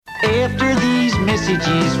After these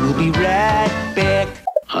messages, we'll be right back.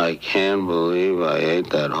 I can't believe I ate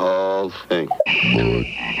that whole thing. Good.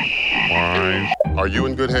 Fine. Are you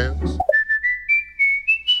in good hands?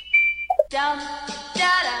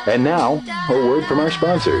 And now, a word from our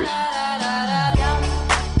sponsors.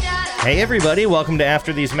 Hey everybody, welcome to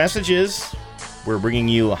After These Messages. We're bringing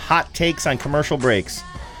you hot takes on commercial breaks.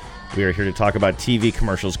 We are here to talk about TV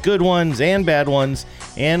commercials, good ones and bad ones,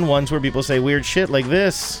 and ones where people say weird shit like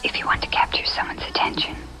this. If you want to capture someone's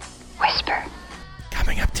attention, whisper.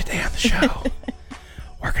 Coming up today on the show,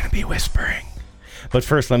 we're going to be whispering. But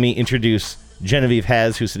first, let me introduce Genevieve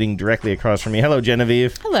Has, who's sitting directly across from me. Hello,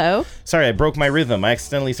 Genevieve. Hello. Sorry, I broke my rhythm. I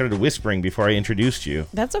accidentally started whispering before I introduced you.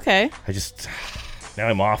 That's okay. Now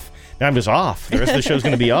I'm off. Now I'm just off. The rest of the show's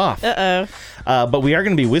going to be off. But we are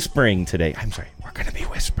going to be whispering today. I'm sorry, we're going to be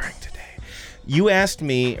whispering today. You asked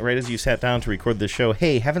me, right as you sat down to record the show,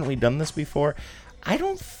 hey, haven't we done this before? I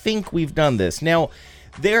don't think we've done this. Now,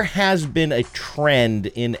 there has been a trend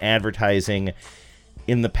in advertising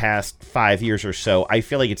in the past 5 years or so. I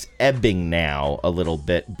feel like it's ebbing now a little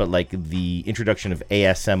bit, but like the introduction of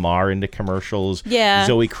ASMR into commercials. Yeah.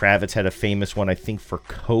 Zoe Kravitz had a famous one, I think, for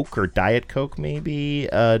Coke or Diet Coke, maybe,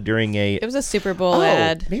 during a... It was a Super Bowl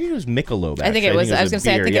ad. Maybe it was Michelob, actually. I think it was. I was going to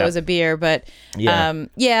say, I think yeah. it was a beer, but Yeah.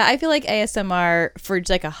 I feel like ASMR, for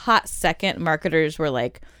like a hot second, marketers were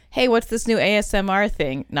like, hey, what's this new ASMR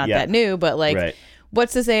thing? Not Yeah. that new, but like, Right.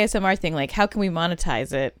 what's this ASMR thing? Like, how can we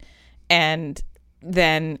monetize it? And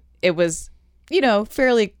then it was,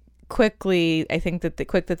 fairly quickly, I think that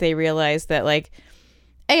they realized that like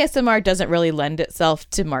ASMR doesn't really lend itself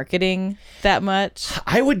to marketing that much.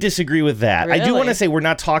 I would disagree with that. I do Really? want to say we're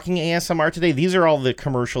not talking ASMR today. These are all the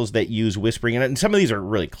commercials that use whispering in it. And some of these are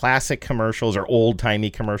really classic commercials or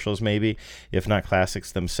old-timey commercials maybe, if not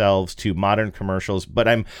classics themselves, to modern commercials. But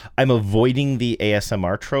I'm avoiding the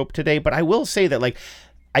ASMR trope today. But I will say that, like,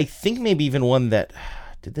 I think maybe even one that...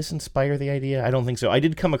 Did this inspire the idea? I don't think so. I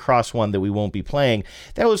did come across one that we won't be playing.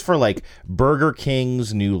 That was for like Burger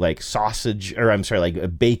King's new like sausage, or I'm sorry, like a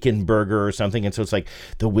bacon burger or something. And so it's like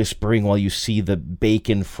the whispering while you see the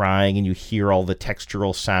bacon frying and you hear all the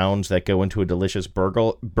textural sounds that go into a delicious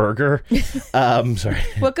burger. Sorry.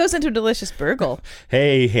 What goes into a delicious burger?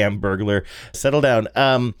 Hey, Hamburglar, settle down.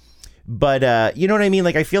 But you know what I mean?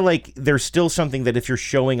 Like, I feel like there's still something that if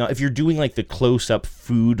you're doing like the close-up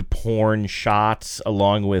food porn shots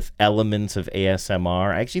along with elements of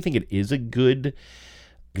ASMR, I actually think it is a good,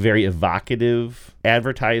 very evocative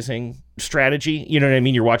advertising strategy. You know what I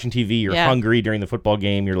mean? You're watching TV, you're hungry during the football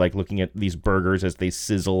game, you're like looking at these burgers as they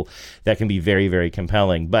sizzle. That can be very, very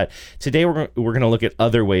compelling. But today we're going to look at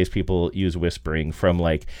other ways people use whispering, from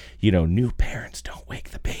like, new parents don't wake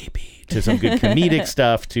the baby, to some good comedic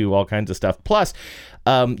stuff, to all kinds of stuff. Plus,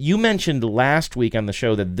 you mentioned last week on the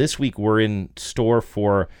show that this week we're in store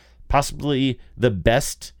for possibly the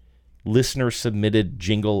best listener submitted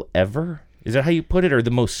jingle ever. Is that how you put it, or the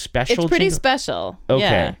most special? It's pretty jingle? special. Okay,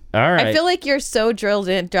 Yeah. all right. I feel like you're so dialed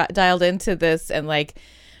into this, and like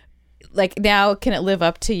now, can it live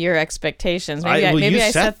up to your expectations? You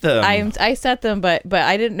set them. I set them, but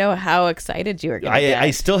I didn't know how excited you were going to get. I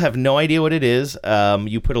still have no idea what it is.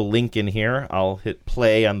 You put a link in here. I'll hit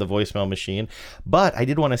play on the voicemail machine. But I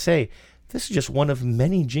did want to say, this is just one of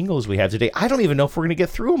many jingles we have today. I don't even know if we're going to get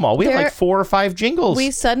through them all. We have like 4 or 5 jingles.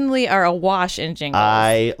 We suddenly are awash in jingles.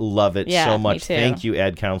 I love it so much. Me too. Thank you,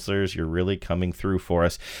 ad counselors. You're really coming through for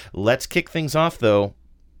us. Let's kick things off, though,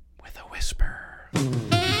 with a whisper.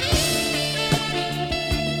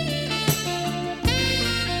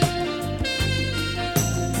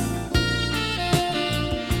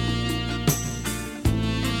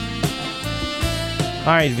 All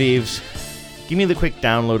right, Vives. Give me the quick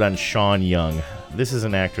download on Sean Young. This is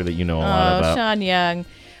an actor that you know a lot about. Sean Young.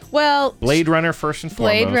 Well, Blade Runner first and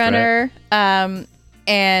foremost. Blade Runner. Right?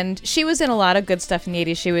 And she was in a lot of good stuff in the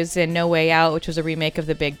 80s. She was in No Way Out, which was a remake of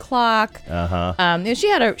The Big Clock. She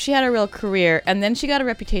had a real career, and then she got a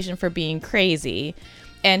reputation for being crazy.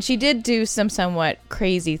 And she did do some somewhat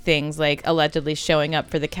crazy things, like allegedly showing up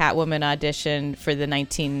for the Catwoman audition for the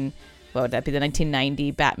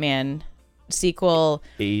 1990 Batman sequel.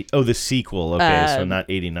 The sequel. Okay, so not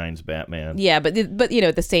 89's Batman. Yeah, but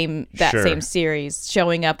the same series,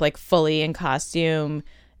 showing up like fully in costume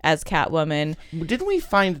as Catwoman. Didn't we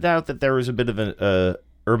find out that there was a bit of an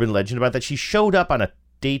urban legend about that? She showed up on a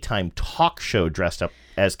daytime talk show dressed up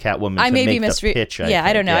as Catwoman to make the pitch.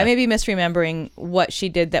 I don't know. I may be misremembering what she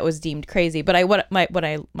did that was deemed crazy. But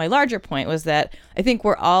my larger point was that I think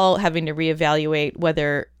we're all having to reevaluate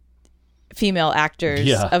whether female actors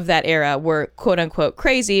of that era were quote unquote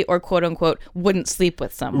crazy or quote unquote wouldn't sleep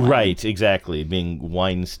with someone. Right, exactly. Being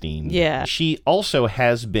Weinstein. Yeah. She also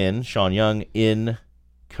has been, Sean Young, in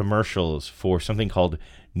commercials for something called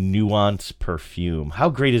Nuance Perfume. How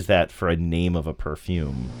great is that for a name of a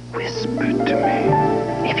perfume? Whisper to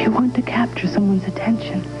me. If you want to capture someone's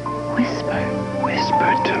attention, whisper.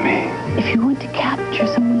 Whisper to me. If you want to capture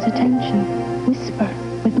someone's attention, whisper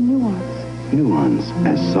with nuance. Nuance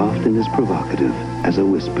as soft and as provocative as a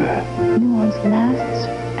whisper. Nuance lasts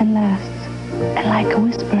and lasts, and like a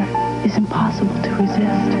whisper, is impossible to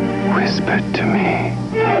resist. Whisper to me.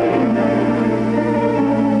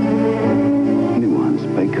 Nuance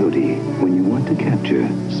by Coty. When you want to capture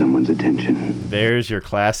someone's attention. There's your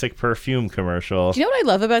classic perfume commercial. Do you know what I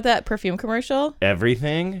love about that perfume commercial?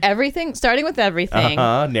 Everything? Everything, starting with everything.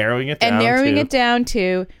 Narrowing it down. And narrowing it down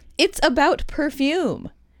to, it's about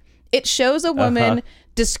perfume. It shows a woman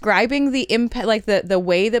describing the impact, like the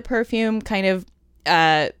way that perfume kind of,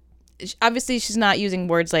 obviously she's not using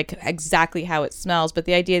words like exactly how it smells, but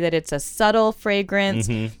the idea that it's a subtle fragrance.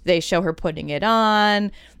 They show her putting it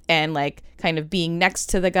on and like kind of being next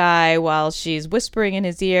to the guy while she's whispering in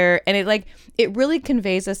his ear. And it really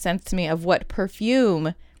conveys a sense to me of what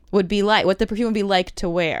perfume would be like, what the perfume would be like to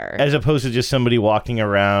wear. As opposed to just somebody walking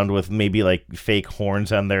around with maybe like fake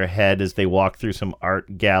horns on their head as they walk through some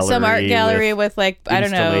art gallery. With like, I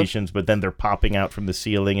don't know. Installations, but then they're popping out from the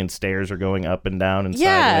ceiling and stairs are going up and down and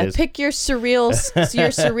sideways. Pick your surreal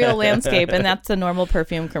landscape, and that's a normal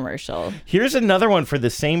perfume commercial. Here's another one for the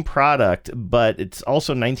same product, but it's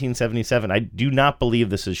also 1977. I do not believe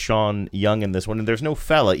this is Sean Young in this one, and there's no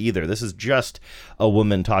fella either. This is just a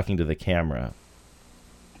woman talking to the camera.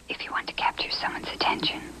 If you want to capture someone's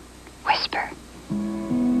attention, whisper.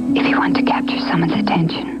 If you want to capture someone's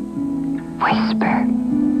attention, whisper.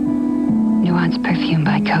 Nuance Perfume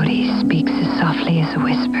by Coty speaks as softly as a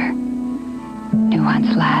whisper.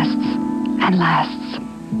 Nuance lasts and lasts,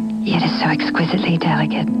 yet is so exquisitely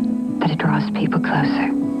delicate that it draws people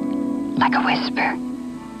closer, like a whisper.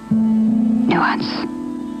 Nuance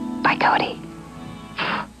by Coty.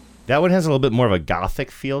 That one has a little bit more of a gothic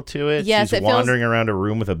feel to it. Yes, she's wandering around a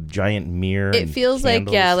room with a giant mirror. It feels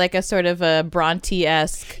candles. like a sort of a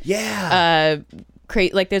Bronte-esque. Yeah.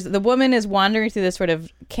 Like the woman is wandering through this sort of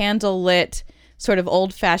candle-lit, sort of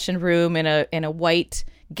old-fashioned room in a white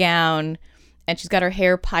gown, and she's got her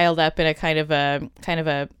hair piled up in a kind of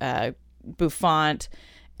a bouffant,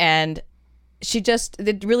 and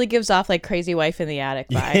it really gives off like Crazy Wife in the Attic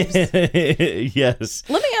vibes. Yes.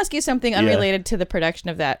 Let me ask you something unrelated to the production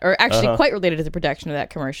of that, or actually quite related to the production of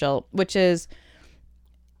that commercial, which is,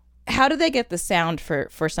 how do they get the sound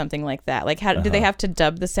for something like that? Like, how do they have to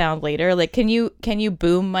dub the sound later? Like, can you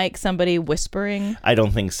boom mic somebody whispering? I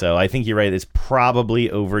don't think so. I think you're right. It's probably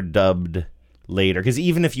overdubbed later, because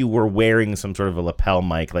even if you were wearing some sort of a lapel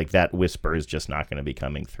mic, like that whisper is just not going to be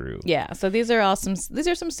coming through. Yeah, so these are some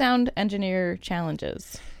sound engineer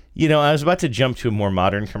challenges. You know, I was about to jump to a more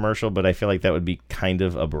modern commercial, but I feel like that would be kind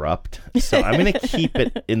of abrupt. So I'm going to keep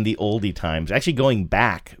it in the oldie times. Actually, going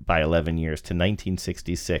back by 11 years to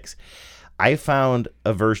 1966, I found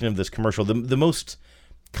a version of this commercial. The most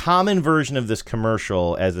common version of this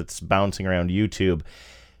commercial, as it's bouncing around YouTube,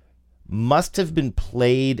 must have been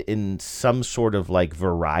played in some sort of like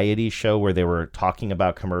variety show where they were talking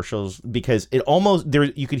about commercials, because it almost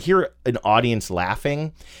you could hear an audience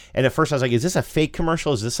laughing. And at first I was like, is this a fake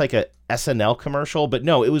commercial? Is this like a SNL commercial? But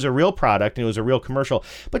no, it was a real product and it was a real commercial.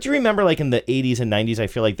 But you remember like in the 80s and 90s, I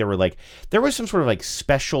feel like there was some sort of like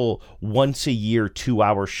special once a year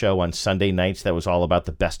 2-hour show on Sunday nights that was all about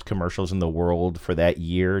the best commercials in the world for that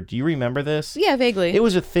year. Do you remember this? Yeah, vaguely. It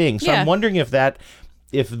was a thing. So I'm wondering if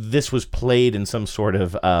this was played in some sort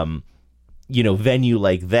of, venue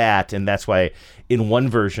like that, and that's why in one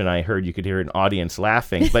version I heard you could hear an audience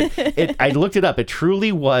laughing. But I looked it up. It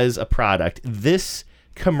truly was a product. This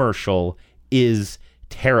commercial is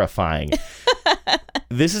terrifying.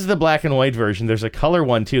 This is the black and white version. There's a color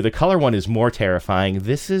one, too. The color one is more terrifying.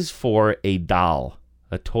 This is for a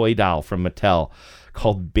toy doll from Mattel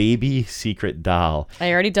called Baby Secret Doll.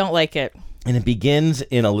 I already don't like it. And it begins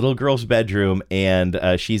in a little girl's bedroom, and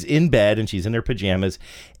she's in bed, and she's in her pajamas,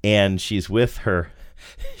 and she's with her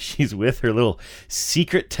little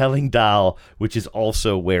secret-telling doll, which is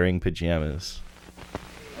also wearing pajamas.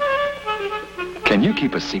 Can you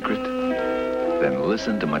keep a secret? Then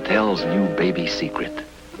listen to Mattel's new Baby Secret.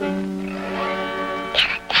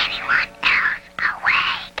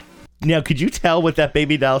 Now, could you tell what that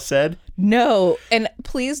baby doll said? No, and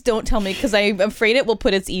please don't tell me, because I'm afraid it will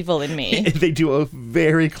put its evil in me. They do a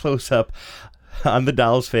very close-up on the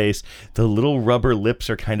doll's face, the little rubber lips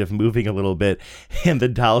are kind of moving a little bit, and the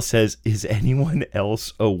doll says, "Is anyone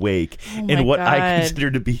else awake?" in what I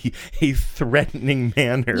consider to be a threatening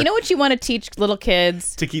manner. You know what you want to teach little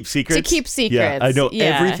kids? To keep secrets? To keep secrets. Yeah, I know.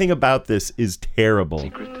 Yeah. Everything about this is terrible.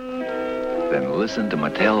 Secret? Then listen to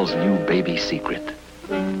Mattel's new baby secret.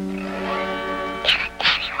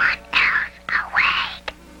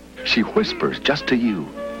 She whispers just to you,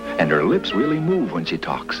 and her lips really move when she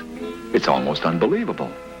talks. It's almost unbelievable.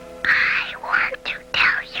 I want to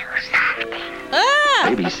tell you something. Ah!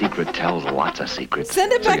 Baby Secret tells lots of secrets.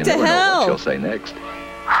 Send it back so to you never know hell. what she'll say next.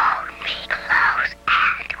 Hold me close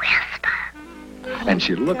and whisper. And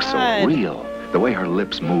she looks so God. real, the way her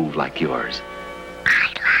lips move like yours.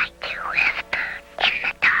 I like to whisper in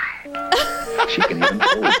the dark. She can even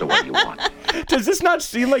pose the way you want. Does this not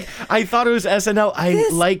seem like I thought it was SNL? I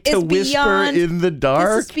This like to is whisper beyond- in the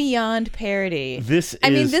dark. This is beyond parody. This I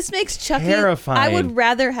mean, is this makes Chucky. terrifying. I would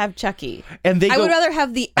rather have Chucky. And I would rather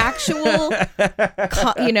have the actual,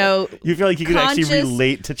 You feel like you could actually conscious-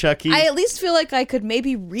 relate to Chucky? I at least feel like I could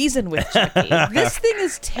maybe reason with Chucky. This thing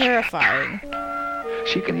is terrifying.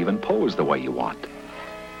 She can even pose the way you want.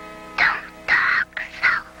 Don't talk so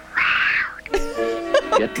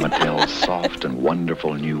loud. Get Mattel's soft and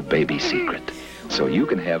wonderful new baby secret, so you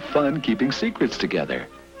can have fun keeping secrets together.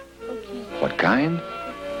 What kind?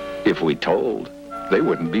 If we told, they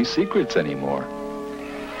wouldn't be secrets anymore.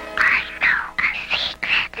 I know a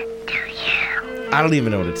secret. Do you? I don't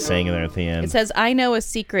even know what it's saying in there at the end. It says, "I know a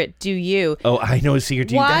secret. Do you?" Oh, I know a secret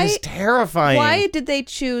to you. That is terrifying. Why did they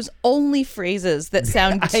choose only phrases that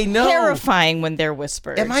sound I know. terrifying when they're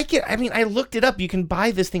whispered? I looked it up. You can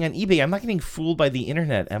buy this thing on eBay. I'm not getting fooled by the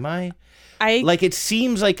internet, am I?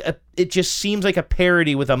 It just seems like a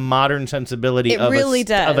parody with a modern sensibility It of really of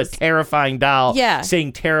a does. terrifying doll Yeah.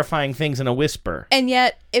 saying terrifying things in a whisper. And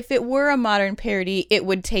yet, if it were a modern parody, it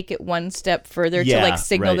would take it one step further Yeah, to like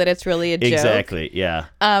signal right. that it's really a joke. Exactly, yeah.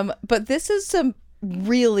 But this is some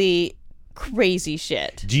really crazy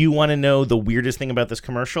shit. Do you want to know the weirdest thing about this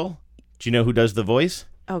commercial? Do you know who does the voice?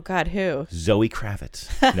 Oh God, who? Zoe Kravitz.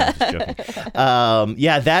 No, just joking.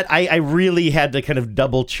 I really had to kind of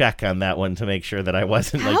double check on that one to make sure that I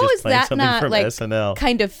wasn't How just is playing that something not from like SNL.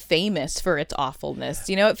 kind of famous for its awfulness?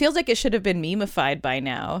 You know, it feels like it should have been memeified by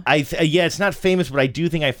now. Yeah, it's not famous, but I do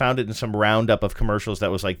think I found it in some roundup of commercials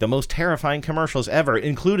that was like the most terrifying commercials ever.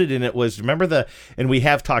 Included in it was, and we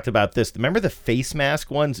have talked about this, remember the face mask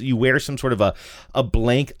ones? You wear some sort of a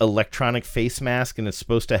blank electronic face mask and it's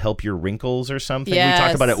supposed to help your wrinkles or something. Yes. We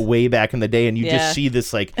talked about it way back in the day, and you Yeah. just see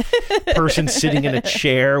this like person sitting in a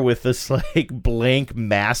chair with this like blank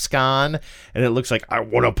mask on, and it looks like, I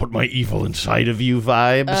want to put my evil inside of you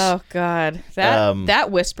vibes. Oh God,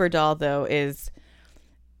 that whisper doll though is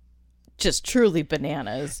just truly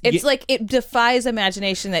bananas. It's like it defies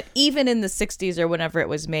imagination that even in the 60s or whenever it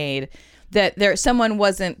was made, that someone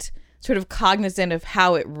wasn't sort of cognizant of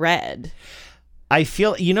how it read. I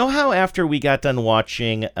feel, you know how after we got done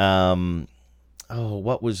watching,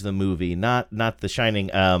 what was the movie? Not The Shining.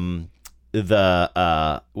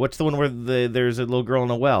 What's the one where there's a little girl in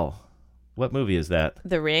a well? What movie is that?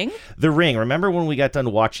 The Ring? The Ring. Remember when we got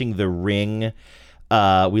done watching The Ring?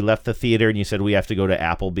 We left the theater and you said we have to go to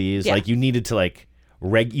Applebee's. Yeah. Like you needed to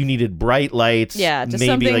you needed bright lights. Yeah, just maybe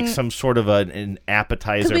something- like some sort of an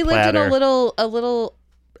appetizer Because we lived platter. in a little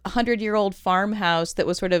 100-year-old farmhouse that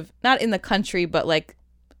was sort of not in the country, but like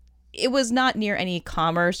it was not near any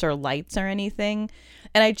commerce or lights or anything.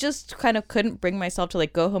 And I just kind of couldn't bring myself to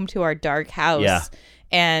like go home to our dark house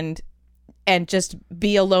and just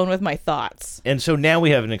be alone with my thoughts. And so now we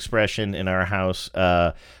have an expression in our house,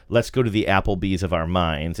 let's go to the Applebee's of our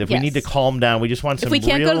minds. If we Yes. need to calm down, we just want some If we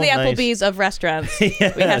can't go to the real nice- Applebee's of restaurants, we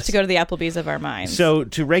have to go to the Applebee's of our minds. So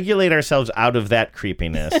to regulate ourselves out of that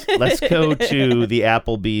creepiness, let's go to the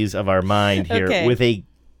Applebee's of our mind here Okay. with a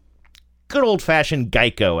good old-fashioned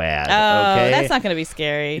Geico ad. Oh, okay? that's not going to be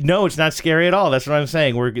scary. No, it's not scary at all. That's what I'm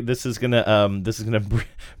saying. This is gonna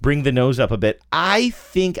bring the nose up a bit. I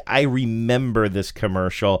think I remember this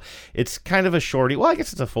commercial. It's kind of a shorty. Well, I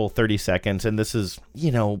guess it's a full 30 seconds, and this is,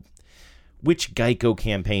 which Geico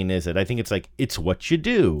campaign is it? I think it's like, it's what you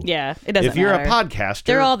do. Yeah, it doesn't If you're matter. a podcaster,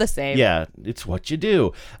 They're all the same. Yeah, it's what you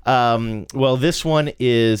do. Well, this one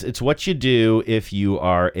is, it's what you do if you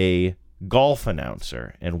are a golf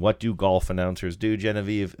announcer. And what do golf announcers do,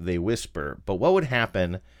 Genevieve? They whisper. But what would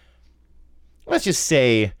happen, let's just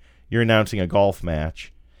say you're announcing a golf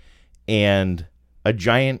match and a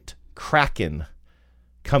giant kraken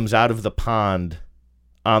comes out of the pond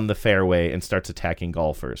on the fairway and starts attacking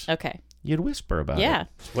golfers. Okay. You'd whisper about it. Yeah.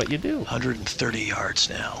 It's what you do. 130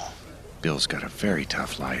 yards now. Bill's got a very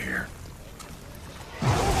tough lie here.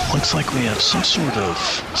 Looks like we have some sort of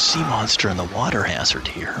sea monster in the water hazard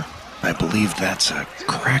here. I believe that's a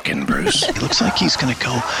kraken, Bruce. It looks like he's going to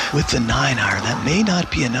go with the 9-iron. That may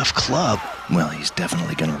not be enough club. Well, he's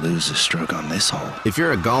definitely going to lose a stroke on this hole. If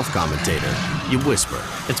you're a golf commentator, you whisper.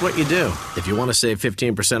 It's what you do. If you want to save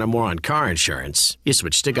 15% or more on car insurance, you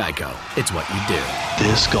switch to Geico. It's what you do.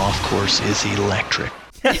 This golf course is electric.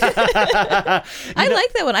 I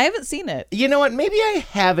like that one. I haven't seen it. You know what? Maybe I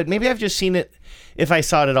haven't. Maybe I've just seen it. If I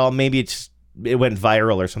saw it at all, maybe it went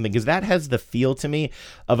viral or something, because that has the feel to me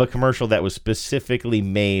of a commercial that was specifically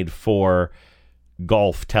made for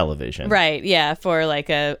golf television. Right, yeah, for like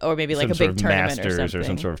a big tournament Masters or something.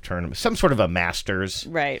 some sort of tournament. Some sort of a Masters.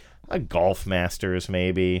 Right. A golf Masters,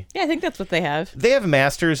 maybe. Yeah, I think that's what they have. They have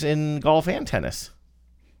Masters in golf and tennis.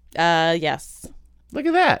 Yes. Look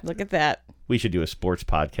at that. Look at that. We should do a sports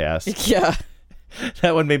podcast. Yeah.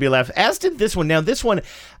 That one made me laugh, as did this one. Now, this one,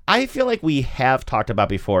 I feel like we have talked about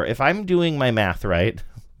before. If I'm doing my math right,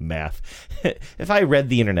 if I read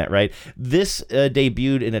the internet right, this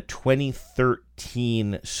debuted in a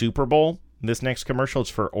 2013 Super Bowl. This next commercial is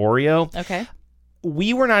for Oreo. Okay.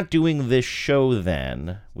 We were not doing this show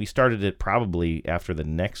then. We started it probably after the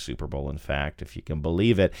next Super Bowl, in fact, if you can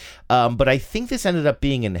believe it. But I think this ended up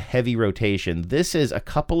being in heavy rotation. This is a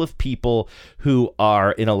couple of people who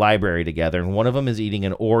are in a library together, and one of them is eating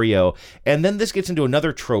an Oreo. And then this gets into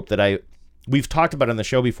another trope that we've talked about on the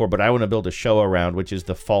show before, but I want to build a show around, which is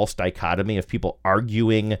the false dichotomy of people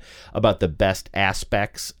arguing about the best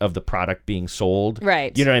aspects of the product being sold.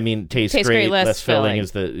 Right. You know what I mean? Tastes great, less filling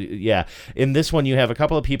is yeah. In this one, you have a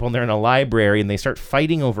couple of people and they're in a library and they start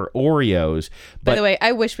fighting over Oreos. By the way,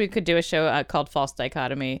 I wish we could do a show called False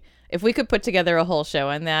Dichotomy. If we could put together a whole show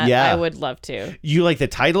on that, I would love to. You like the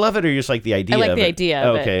title of it, or you just like the idea of it? I like the idea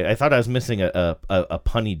of it. Okay, I thought I was missing a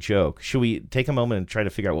punny joke. Should we take a moment and try to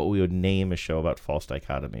figure out what we would name a show about false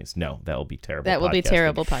dichotomies? No, that will be terrible. That will be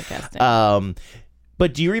terrible podcasting.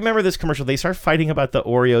 But do you remember this commercial? They start fighting about the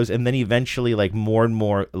Oreos, and then eventually, like, more and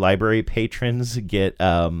more library patrons get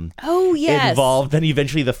involved. Then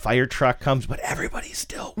eventually the fire truck comes, but everybody's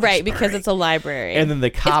still whispering. Right, because it's a library. And then the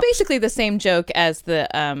cops... It's basically the same joke as the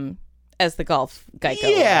golf Geico.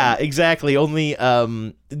 Yeah, exactly. Only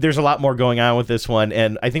there's a lot more going on with this one,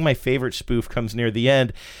 and I think my favorite spoof comes near the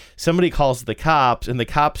end. Somebody calls the cops, and the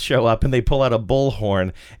cops show up, and they pull out a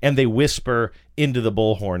bullhorn, and they whisper into the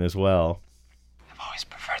bullhorn as well. I've always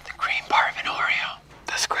preferred the cream part of an Oreo.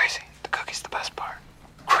 That's crazy. The cookie's the best part.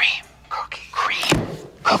 Cream. Cookie. Cream.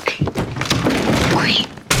 Cookie. Cream.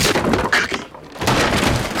 Cookie.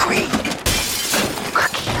 Cream.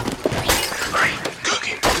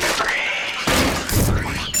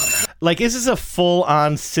 Like, this is a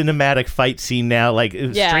full-on cinematic fight scene now. Like,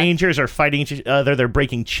 strangers are fighting each other. They're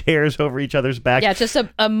breaking chairs over each other's back. Yeah, just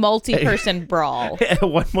a multi-person brawl. At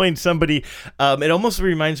one point, somebody... it almost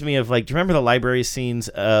reminds me of, like... Do you remember the library scenes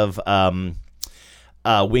of...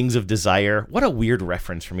 Wings of Desire? What a weird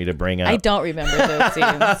reference for me to bring up. I don't remember those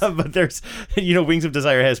scenes. But there's, Wings of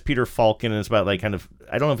Desire has Peter Falcon, and it's about, like, kind of,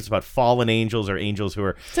 I don't know if it's about fallen angels or angels who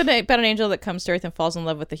are... It's about an angel that comes to Earth and falls in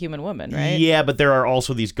love with the human woman, right? Yeah, but there are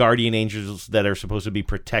also these guardian angels that are supposed to be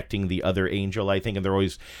protecting the other angel, I think, and they're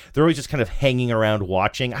always just kind of hanging around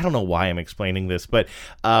watching. I don't know why I'm explaining this, but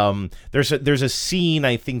there's a scene,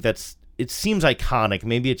 I think, it seems iconic.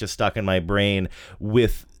 Maybe it just stuck in my brain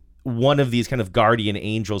with one of these kind of guardian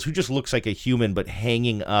angels who just looks like a human, but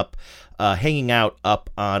hanging out up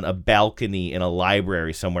on a balcony in a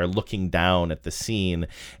library somewhere, looking down at the scene.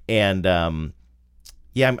 And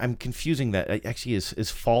I'm confusing that. Actually,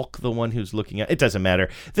 is Falk the one who's looking at? It doesn't matter.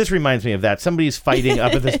 This reminds me of that. Somebody's fighting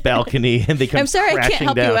up at this balcony, and they come. I'm sorry, I can't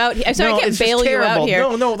help down. you out. I'm sorry, I can't bail you out here.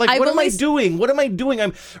 No. Like, what am I doing? What am I doing?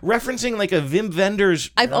 I'm referencing like a Wim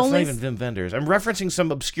Wenders. It's not even Wim Wenders. I'm referencing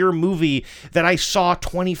some obscure movie that I saw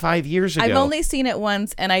 25 years ago. I've only seen it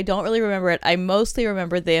once, and I don't really remember it. I mostly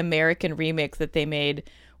remember the American remake that they made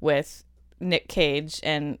with Nick Cage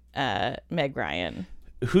and Meg Ryan.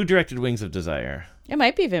 Who directed Wings of Desire? It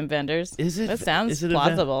might be Wim Wenders. Is it? That sounds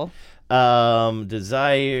plausible.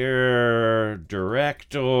 Desire,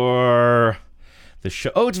 director, the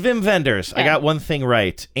show. Oh, it's Wim Wenders. Yeah. I got one thing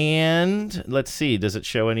right. And let's see. Does it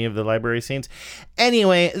show any of the library scenes?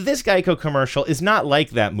 Anyway, this Geico commercial is not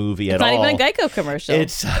like that movie at all. It's not even a Geico commercial.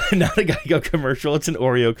 It's not a Geico commercial. It's an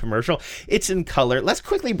Oreo commercial. It's in color. Let's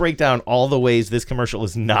quickly break down all the ways this commercial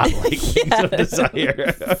is not like Wings of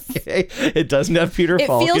Desire. Okay? It doesn't have Peter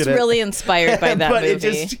Falk in it. It feels really inspired by that but movie. But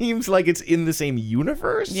it just seems like it's in the same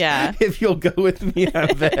universe. Yeah. If you'll go with me on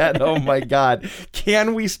that. Oh, my God.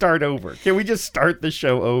 Can we start over? Can we just start the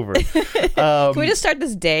show over? Can we just start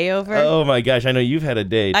this day over? Oh, my gosh. I know you've had a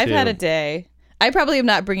day, too. I've had a day. I probably am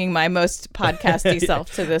not bringing my most podcasty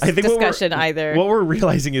self to this discussion either. What we're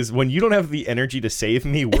realizing is when you don't have the energy to save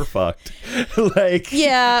me, we're fucked. Like,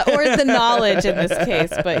 yeah, or the knowledge in this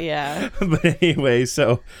case, but yeah. But anyway,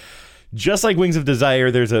 so just like Wings of Desire,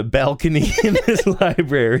 there's a balcony in this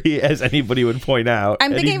library, as anybody would point out.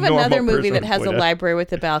 I'm thinking of another movie that has a library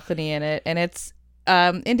with a balcony in it, and it's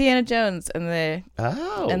Indiana Jones and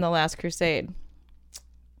the Last Crusade.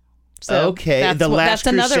 So okay, The Last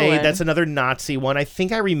Crusade, that's another Nazi one. I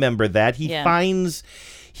think I remember that.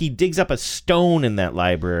 He digs up a stone in that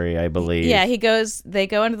library, I believe. Yeah, they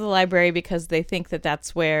go into the library because they think that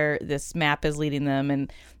that's where this map is leading them,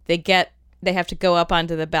 and they have to go up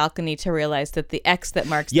onto the balcony to realize that the X that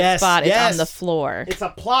marks the spot is on the floor. It's a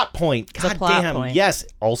plot point. God damn. Yes.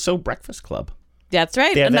 Also Breakfast Club. That's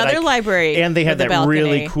right. Another library. And they had that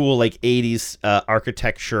really cool 80s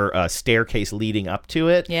architecture staircase leading up to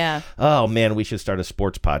it. Yeah. Oh, man, we should start a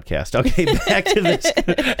sports podcast. Okay, back to this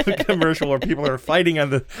commercial where people are fighting on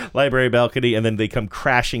the library balcony and then they come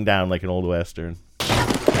crashing down like an old Western.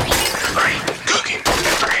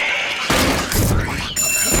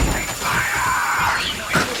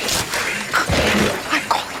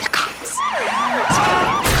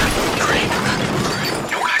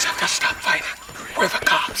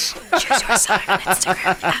 Choose your side on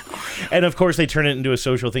Instagram. And of course, they turn it into a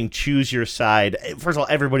social thing. Choose your side. First of all,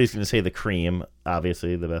 everybody's going to say the cream.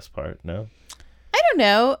 Obviously, the best part. No, I don't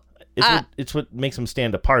know. It's what makes them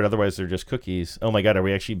stand apart. Otherwise, they're just cookies. Oh my God, are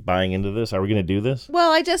we actually buying into this? Are we going to do this?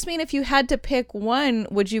 Well, I just mean if you had to pick one,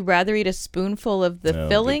 would you rather eat a spoonful of the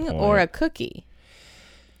filling or a cookie?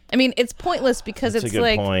 I mean, it's pointless because That's it's a good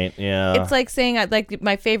like point. Yeah, it's like saying like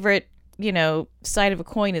my favorite, side of a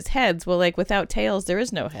coin is heads. Well, like without tails, there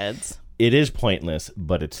is no heads. It is pointless,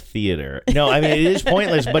 but it's theater. No, I mean, it is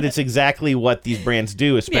pointless, but it's exactly what these brands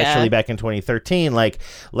do, especially back in 2013. Like,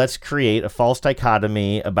 let's create a false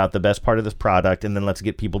dichotomy about the best part of this product, and then let's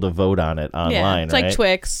get people to vote on it online. Yeah, it's like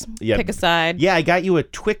Twix. Yeah. Pick a side. Yeah, I got you a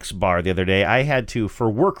Twix bar the other day. I had to, for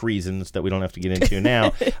work reasons that we don't have to get into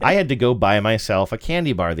now, I had to go buy myself a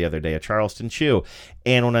candy bar the other day, a Charleston Chew.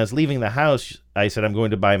 And when I was leaving the house, I said, I'm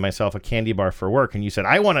going to buy myself a candy bar for work. And you said,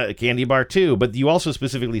 I want a candy bar too. But you also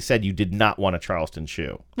specifically said you did not want a Charleston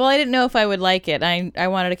Chew. Well, I didn't know if I would like it. I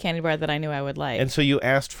wanted a candy bar that I knew I would like. And so you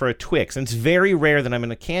asked for a Twix. And it's very rare that I'm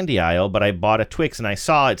in a candy aisle, but I bought a Twix and I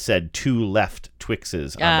saw it said 2 left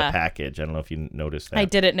Twixes on the package. I don't know if you noticed that. I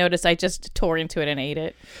didn't notice. I just tore into it and ate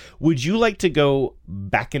it. Would you like to go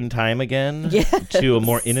back in time again? Yes. To a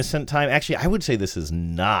more innocent time? Actually, I would say this is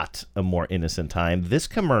not a more innocent time. This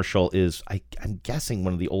commercial is, I'm guessing,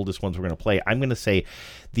 one of the oldest ones we're going to play. I'm going to say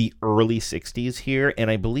the early 60s here. And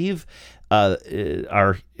I believe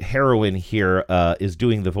our heroine here is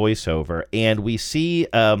doing the voiceover, and we see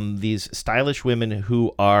these stylish women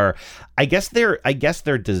who are, I guess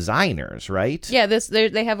they're designers, right? Yeah,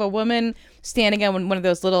 they have a woman standing on one of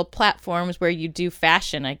those little platforms where you do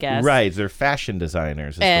fashion, I guess. Right, they're fashion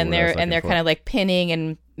designers, and they're kind of like pinning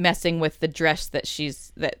and messing with the dress that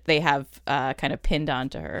they have kind of pinned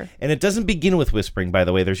onto her. And it doesn't begin with whispering, by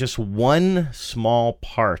the way. There's just one small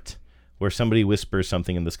part where somebody whispers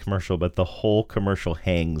something in this commercial, but the whole commercial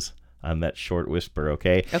hangs on that short whisper,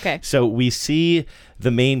 okay? Okay. So we see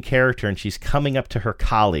the main character, and she's coming up to her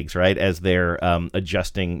colleagues, right, as they're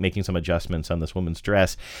making some adjustments on this woman's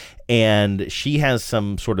dress, and she has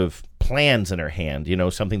some sort of plans in her hand,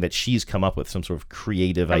 something that she's come up with, some sort of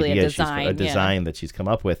creative Probably idea, a design that she's come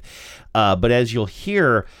up with. But as you'll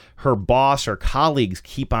hear, her boss or colleagues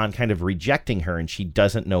keep on kind of rejecting her, and she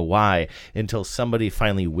doesn't know why until somebody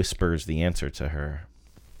finally whispers the answer to her.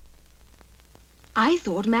 I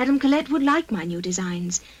thought Madame Colette would like my new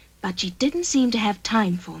designs, but she didn't seem to have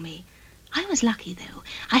time for me. I was lucky, though.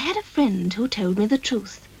 I had a friend who told me the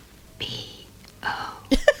truth. B-O.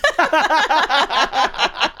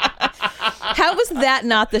 How was that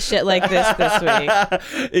not the shit like this week?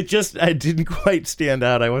 I didn't quite stand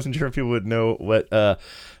out. I wasn't sure if people would know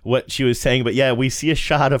what she was saying, but yeah, we see a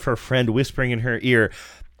shot of her friend whispering in her ear,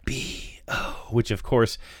 B-O, which of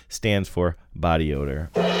course stands for body odor.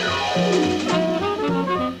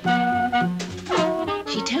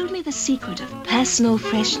 She told me the secret of personal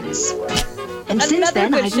freshness. And Another since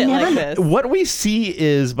then, I've never... like this. What we see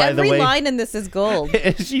is, by the way... Every line in this is gold.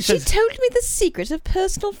 She says, told me the secret of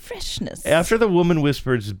personal freshness. After the woman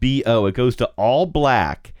whispers B-O, it goes to all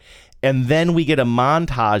black, and then we get a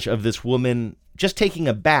montage of this woman just taking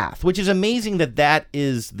a bath, which is amazing that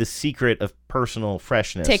is the secret of personal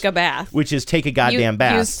freshness. Take a bath. Which is take a goddamn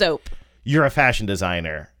bath. Use soap. You're a fashion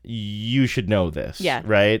designer. You should know this. Yeah.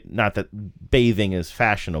 Right? Not that bathing is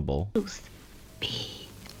fashionable.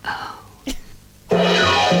 B-O.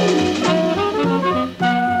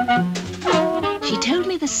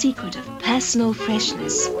 the secret of personal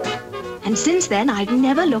freshness. And since then, I've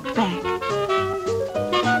never looked back.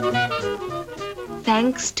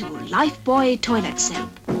 Thanks to Lifebuoy toilet soap.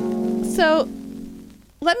 So,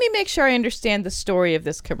 let me make sure I understand the story of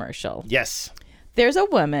this commercial. Yes. There's a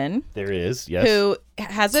woman. There is, yes. Who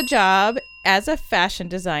has a job as a fashion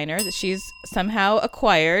designer that she's somehow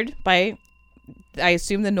acquired by, I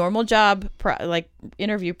assume, the normal job,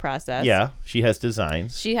 interview process. Yeah, she has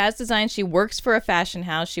designs. She has designs. She works for a fashion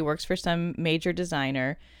house. She works for some major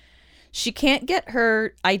designer. She can't get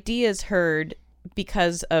her ideas heard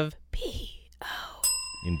because of P.O.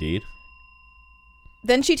 Indeed.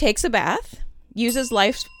 Then she takes a bath. Uses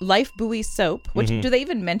Lifebuoy soap, which do they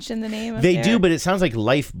even mention the name of They do, but it sounds like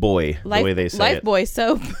Lifebuoy, the way they say it. Lifebuoy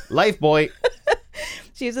soap. Lifebuoy.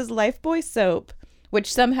 She uses Lifebuoy soap,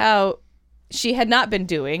 which somehow she had not been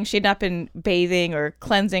doing. She had not been bathing or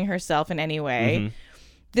cleansing herself in any way. Mm-hmm.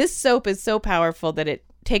 This soap is so powerful that it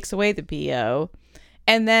takes away the BO.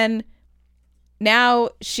 And then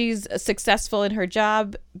now she's successful in her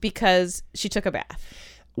job because she took a bath.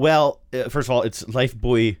 Well, first of all, it's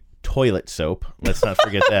Lifebuoy toilet soap. Let's not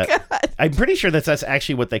forget that. God. I'm pretty sure that's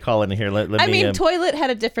actually what they call it in here. Let me, toilet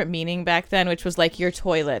had a different meaning back then, which was like your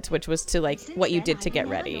toilet, which was to like what you did to get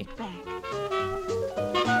ready.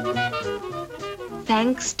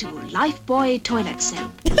 Thanks to Lifebuoy toilet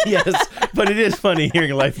soap. Yes, but it is funny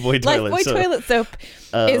hearing Lifebuoy toilet soap. Lifebuoy toilet soap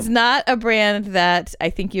is not a brand that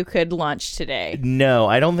I think you could launch today. No,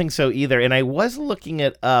 I don't think so either. And I was looking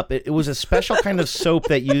it up. It was a special kind of soap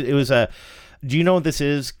that it was a... Do you know what this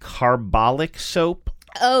is? Carbolic soap?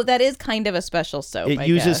 Oh, that is kind of a special soap. It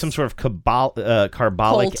uses some sort of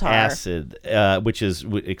carbolic acid, which is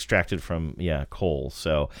extracted from coal.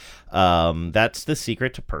 So that's the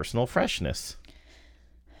secret to personal freshness.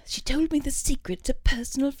 She told me the secret to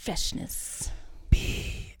personal freshness.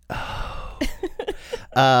 P.O.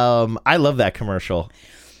 I love that commercial.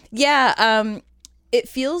 Yeah, it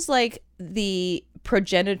feels like the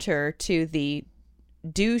progenitor to the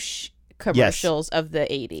douche commercials of the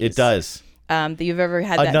 80s. It does. That you've ever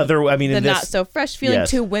had the not so fresh feeling.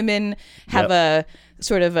 Yes. Two women have a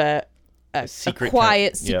sort of a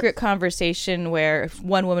quiet secret conversation where if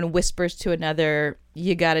one woman whispers to another,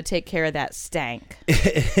 you got to take care of that stank.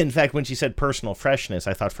 In fact, when she said personal freshness,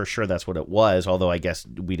 I thought for sure that's what it was, although I guess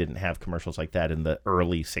we didn't have commercials like that in the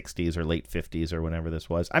early 60s or late 50s or whenever this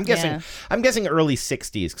was. I'm guessing early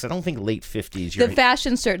 60s because I don't think late 50s. The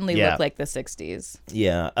fashion certainly looked like the 60s.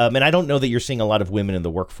 Yeah. And I don't know that you're seeing a lot of women in the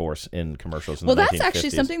workforce in commercials in the 1950s. That's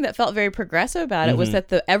actually something that felt very progressive about it, was that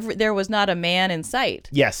there was not a man in sight.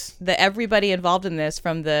 Yes. That everybody involved in this,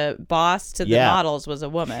 from the boss to the models, was a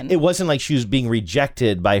woman. It wasn't like she was being rejected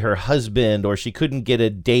by her husband or she couldn't get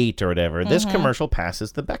a date or whatever. This commercial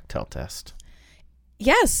passes the Bechdel test.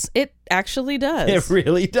 Yes, it actually does. It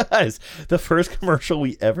really does. The first commercial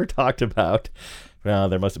we ever talked about. Well,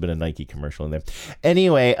 there must have been a Nike commercial in there.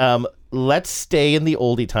 Anyway, let's stay in the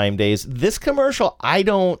oldie time days. This commercial I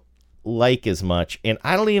don't like as much, and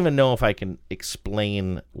I don't even know if I can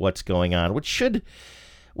explain what's going on, which should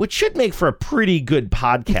make for a pretty good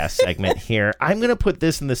podcast segment here. I'm going to put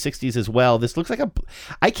this in the 60s as well. This looks like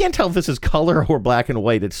I can't tell if this is color or black and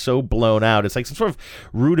white. It's so blown out. It's like some sort of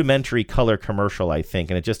rudimentary color commercial, I think,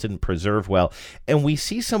 and it just didn't preserve well. And we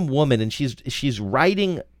see some woman, and she's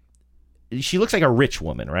riding. She looks like a rich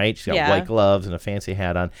woman, right? She's got white gloves and a fancy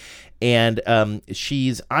hat on. And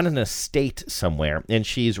she's on an estate somewhere, and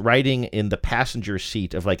she's riding in the passenger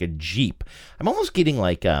seat of like a Jeep. I'm almost getting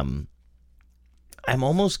like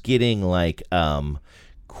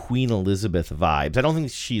Queen Elizabeth vibes. I don't think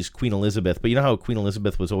she's Queen Elizabeth, but you know how Queen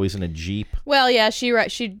Elizabeth was always in a Jeep? Well, yeah,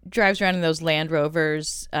 she drives around in those Land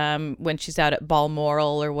Rovers when she's out at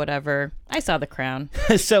Balmoral or whatever. I saw The Crown.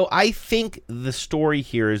 So I think the story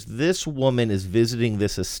here is this woman is visiting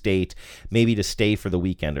this estate maybe to stay for the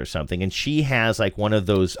weekend or something, and she has like one of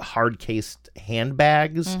those hard-cased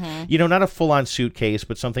handbags, not a full-on suitcase,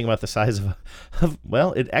 but something about the size of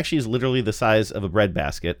it actually is literally the size of a bread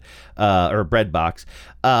basket or a bread box.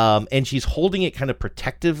 And she's holding it kind of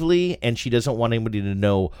protectively, and she doesn't want anybody to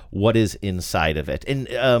know what is inside of it.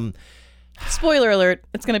 And spoiler alert,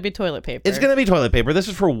 it's going to be toilet paper. It's going to be toilet paper. This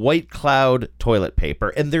is for White Cloud toilet paper.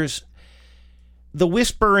 And there's the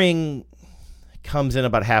whispering comes in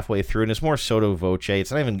about halfway through, and it's more sotto voce.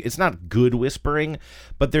 It's not good whispering,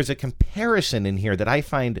 but there's a comparison in here that I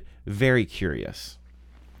find very curious.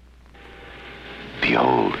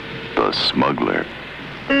 Behold, the smuggler.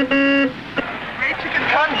 Let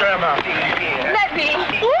me.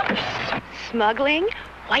 Oops. Smuggling?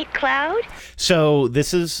 White Cloud? So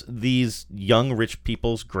this is these young rich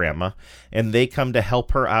people's grandma, and they come to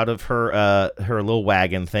help her out of her little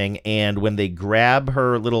wagon thing. And when they grab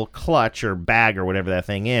her little clutch or bag or whatever that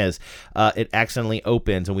thing is, it accidentally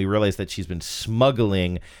opens, and we realize that she's been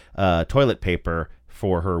smuggling toilet paper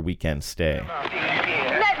for her weekend stay.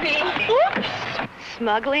 Let me. Oops.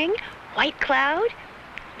 Smuggling? White Cloud?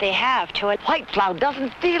 They have to it. White Cloud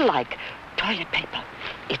doesn't feel like toilet paper.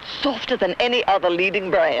 It's softer than any other leading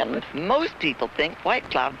brand. Most people think White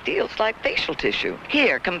Cloud feels like facial tissue.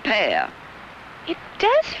 Here, compare. It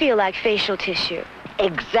does feel like facial tissue.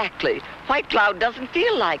 Exactly. White Cloud doesn't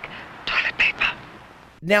feel like toilet paper.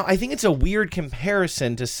 Now, I think it's a weird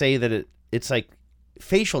comparison to say that it's like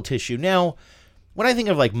facial tissue. Now, when I think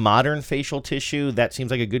of like modern facial tissue, that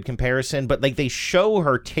seems like a good comparison, but like they show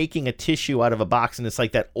her taking a tissue out of a box and it's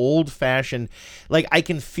like that old fashioned, like I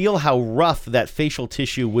can feel how rough that facial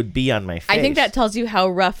tissue would be on my face. I think that tells you how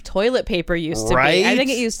rough toilet paper used to be. I think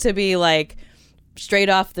it used to be like straight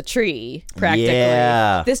off the tree, practically.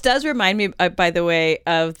 Yeah. This does remind me, by the way,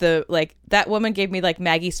 of the, like, that woman gave me like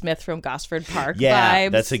Maggie Smith from Gosford Park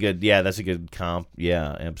vibes. That's a good comp.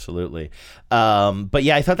 Yeah, absolutely. But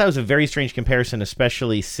yeah, I thought that was a very strange comparison,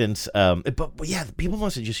 especially since, but yeah, people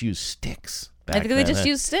must have just used sticks back I think they just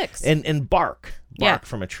used sticks. And bark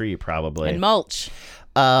from a tree, probably. And mulch.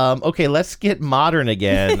 Okay, let's get modern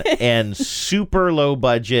again and super low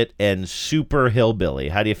budget and super hillbilly.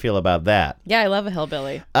 How do you feel about that? Yeah, I love a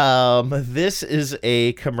hillbilly. This is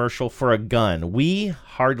a commercial for a gun.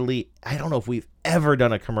 I don't know if we've ever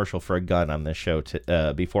done a commercial for a gun on this show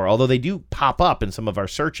before, although they do pop up in some of our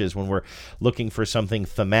searches when we're looking for something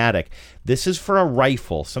thematic. This is for a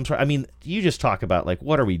rifle. You just talk about, like,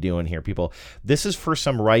 what are we doing here, people? This is for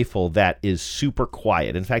some rifle that is super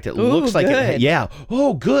quiet. In fact, it looks like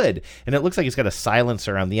good. And it looks like it's got a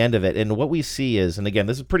silencer on the end of it. And what we see is, and again,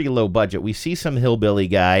 this is pretty low budget, we see some hillbilly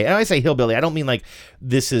guy. And I say hillbilly, I don't mean like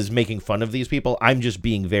this is making fun of these people. I'm just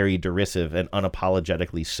being very derisive and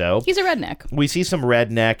unapologetically so. He's a redneck. We see some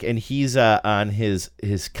redneck, and he's on his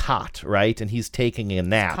cot, right? And he's taking a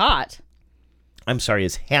nap. Cot? I'm sorry,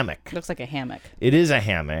 his hammock. Looks like a hammock. It is a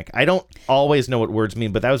hammock. I don't always know what words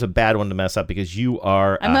mean, but that was a bad one to mess up because you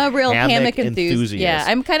are I'm a real hammock enthusiast. Yeah,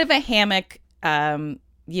 I'm I'm kind of a hammock,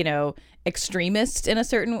 extremist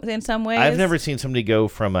in some ways. I've never seen somebody go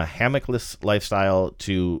from a hammockless lifestyle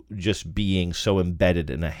to just being so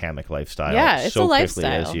embedded in a hammock lifestyle. Yeah, it's so a quickly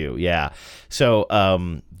lifestyle. as you. Yeah.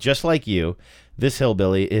 So just like you, this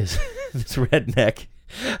hillbilly is this redneck.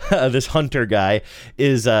 This hunter guy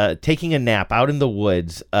is taking a nap out in the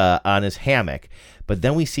woods on his hammock. But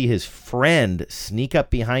then we see his friend sneak up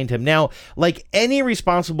behind him. Now, like any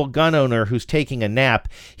responsible gun owner who's taking a nap,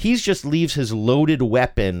 he just leaves his loaded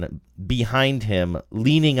weapon behind him,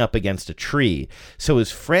 leaning up against a tree. So his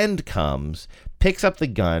friend comes, picks up the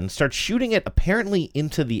gun, starts shooting it apparently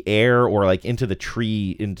into the air or like into the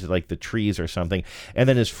tree, into like the trees or something. And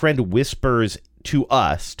then his friend whispers to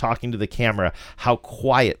us, talking to the camera, how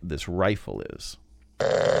quiet this rifle is.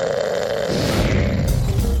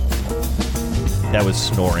 That was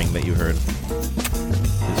snoring that you heard.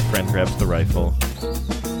 His friend grabs the rifle.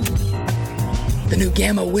 The new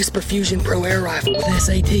Gamma Whisper Fusion Pro air rifle with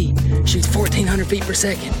SAT shoots 1,400 feet per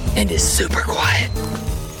second and is super quiet.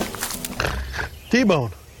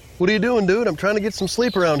 T-Bone, what are you doing, dude? I'm trying to get some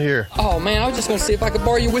sleep around here. Oh, man, I was just going to see if I could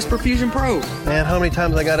borrow your Whisper Fusion Pro. Man, how many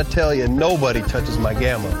times I got to tell you, nobody touches my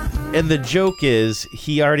Gamma. And the joke is,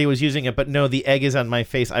 he already was using it, but no, the egg is on my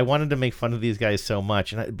face. I wanted to make fun of these guys so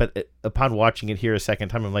much, but upon watching it here a second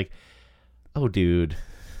time, I'm like, oh, dude,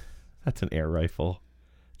 that's an air rifle.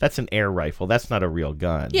 That's an air rifle. That's not a real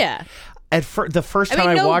gun. Yeah. The first time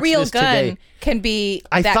I watched real this gun today, can be.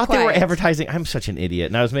 I that thought quiet. they were advertising. I'm such an idiot,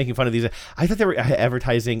 and I was making fun of these. I thought they were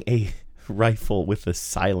advertising a rifle with a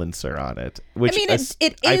silencer on it, which it is.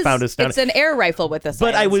 I found astounding. It's an air rifle with a silencer.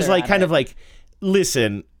 But I was like, kind on of like,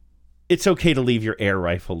 listen. It's okay to leave your air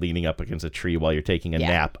rifle leaning up against a tree while you're taking a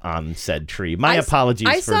nap on said tree. My apologies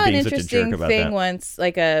for being such a jerk about that. I saw an interesting thing once,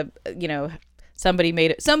 like somebody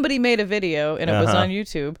made a video and it was on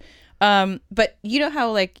YouTube. But you know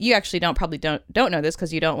how, like, you actually probably don't know this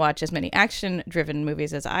because you don't watch as many action-driven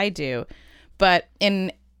movies as I do. But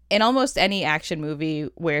in almost any action movie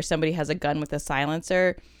where somebody has a gun with a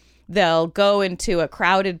silencer, they'll go into a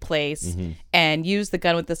crowded place and use the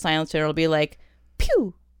gun with the silencer. And it'll be like,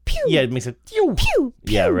 pew. Pew, yeah, it makes it pew, pew,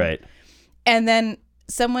 pew. Yeah, right. And then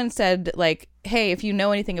someone said, like, hey, if you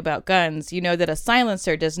know anything about guns, you know that a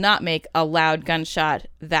silencer does not make a loud gunshot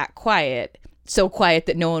that quiet, so quiet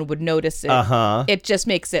that no one would notice it. Uh-huh. It just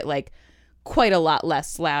makes it, like, quite a lot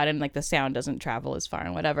less loud, and like the sound doesn't travel as far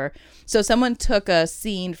and whatever. So someone took a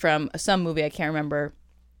scene from some movie, I can't remember,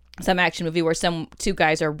 some action movie where two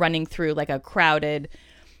guys are running through like a crowded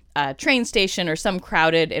train station or some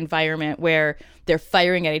crowded environment where they're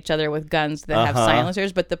firing at each other with guns that have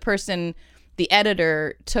silencers, but the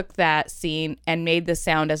editor took that scene and made the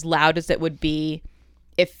sound as loud as it would be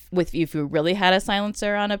if you really had a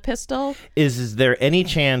silencer on a pistol. Is there any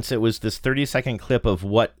chance it was this 30-second clip of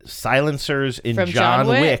what silencers in From John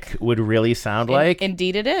Wick would really sound like?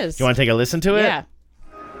 Indeed it is. You want to take a listen to it? Yeah.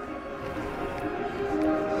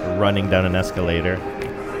 Running down an escalator.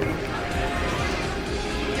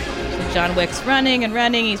 So John Wick's running and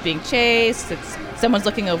running. He's being chased. Someone's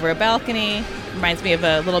looking over a balcony. Reminds me of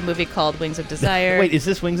a little movie called Wings of Desire. Wait, is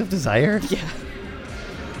this Wings of Desire? Yeah.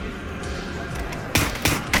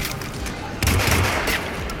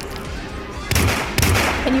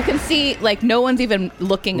 And you can see, like, no one's even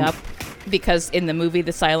looking up because in the movie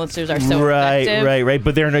the silencers are so effective. Right.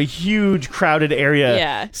 But they're in a huge crowded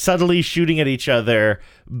area, subtly shooting at each other,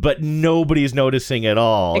 but nobody's noticing at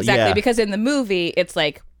all. Exactly, because in the movie it's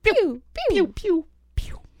like pew, pew, pew,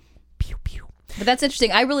 pew, pew, pew. But that's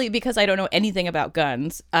interesting. Because I don't know anything about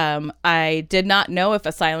guns, I did not know if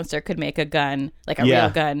a silencer could make a gun, like a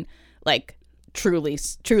real gun, like truly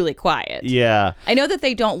quiet. Yeah. I know that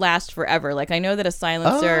they don't last forever. Like I know that a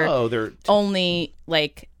silencer only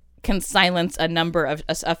like can silence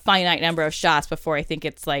a finite number of shots before I think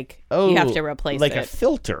it's like you have to replace like it. Like a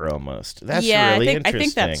filter almost. That's really interesting. I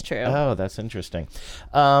think that's true. Oh, that's interesting.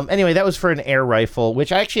 Anyway, that was for an air rifle,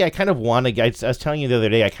 which I kind of want to. I was telling you the other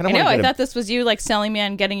day, I thought this was you like selling me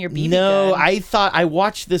on getting your BB gun. No, I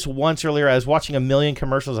watched this once earlier. I was watching a million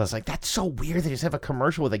commercials. I was like, that's so weird. They just have a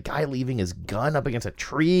commercial with a guy leaving his gun up against a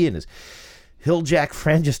tree and his Hilljack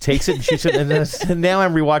friend just takes it and shoots it. And now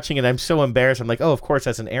I'm rewatching it. I'm so embarrassed. I'm like, oh, of course,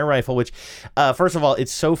 that's an air rifle, which, first of all,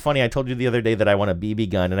 it's so funny. I told you the other day that I want a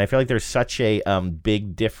BB gun, and I feel like there's such a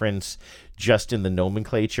big difference just in the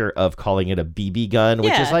nomenclature of calling it a BB gun,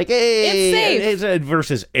 which is like, hey, it's safe.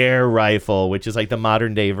 Versus air rifle, which is like the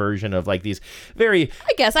modern day version of like these very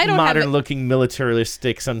modern looking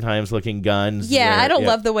militaristic, sometimes looking guns. Yeah, I don't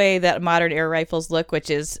love the way that modern air rifles look, which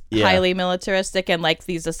is highly militaristic and like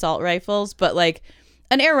these assault rifles, but like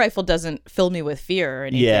an air rifle doesn't fill me with fear or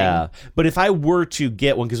anything. Yeah, but if I were to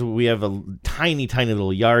get one, because we have a tiny, tiny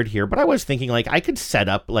little yard here, but I was thinking like I could set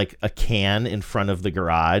up like a can in front of the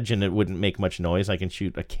garage and it wouldn't make much noise. I can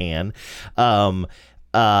shoot a can. And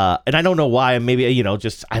I don't know why. Maybe,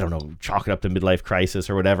 just, I don't know, chalk it up to midlife crisis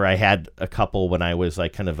or whatever. I had a couple when I was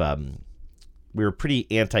like kind of... we were a pretty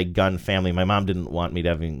anti-gun family. My mom didn't want me to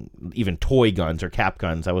have even toy guns or cap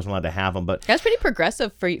guns. I wasn't allowed to have them. But that's pretty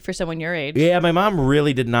progressive for someone your age. Yeah, my mom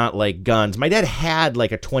really did not like guns. My dad had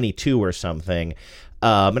like a 22 or something.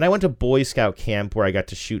 And I went to Boy Scout camp where I got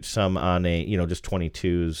to shoot some on just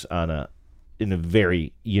 22s in a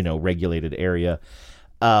very, regulated area.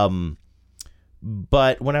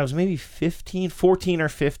 But when I was maybe 14 or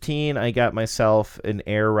 15, I got myself an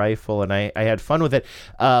air rifle, and I had fun with it.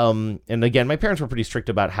 And again, my parents were pretty strict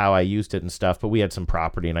about how I used it and stuff, but we had some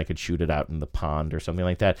property, and I could shoot it out in the pond or something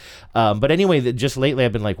like that. But anyway, just lately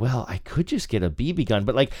I've been like, well, I could just get a BB gun,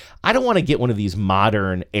 but like I don't want to get one of these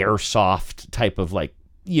modern airsoft type of like,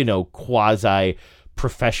 quasi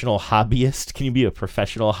professional hobbyist. Can you be a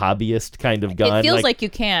professional hobbyist kind of gun? It feels like you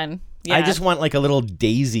can. Yeah. I just want like a little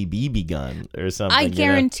Daisy BB gun or something. I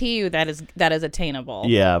guarantee you that is attainable.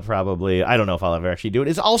 Yeah, probably. I don't know if I'll ever actually do it.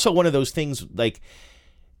 It's also one of those things like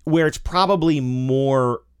where it's probably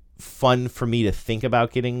more fun for me to think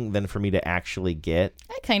about getting than for me to actually get.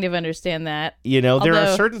 I kind of understand that. There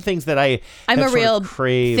are certain things that I'm a real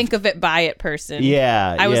crave. Think of it, buy it person.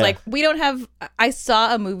 Yeah. I was like, I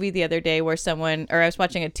saw a movie the other day where I was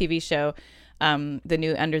watching a TV show, the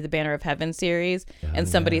new Under the Banner of Heaven series, and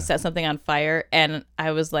somebody set something on fire, and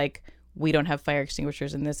I was like, we don't have fire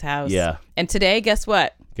extinguishers in this house. Yeah. And today, guess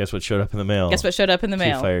what? Guess what showed up in the mail? 2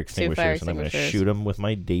 fire extinguishers. And I'm going to shoot them with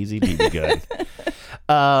my Daisy BB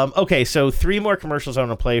gun. Okay, so 3 more commercials I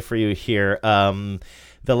want to play for you here.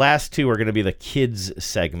 The last 2 are going to be the kids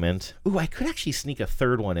segment. Ooh, I could actually sneak a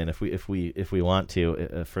third one in if we want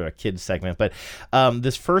to for a kids segment. But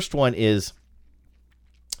this first one is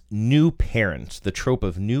new parents, the trope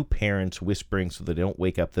of new parents whispering so they don't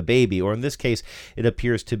wake up the baby, or in this case, it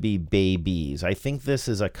appears to be babies. I think this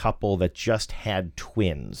is a couple that just had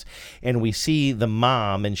twins, and we see the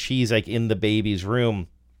mom, and she's like in the baby's room,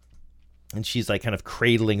 and she's like kind of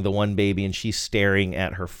cradling the one baby, and she's staring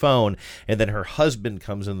at her phone, and then her husband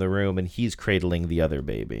comes in the room, and he's cradling the other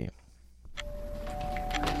baby.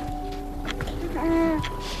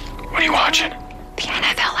 What are you watching? The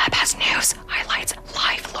NFL app has news.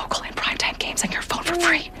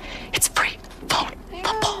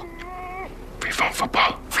 phone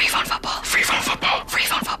football. Free phone football. Free phone football. Free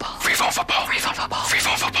phone football. Free phone football. Free phone football. Free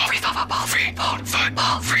phone football. Free phone football. Free phone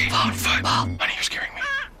football. Free phone football. Honey, you're scaring me.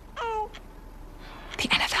 The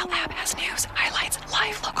NFL app has news, highlights,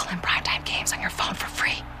 live, local, and primetime games on your phone for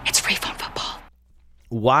free. It's free phone football.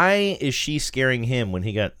 Why is she scaring him when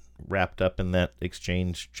he got wrapped up in that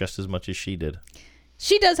exchange just as much as she did?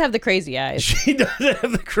 She does have the crazy eyes. She does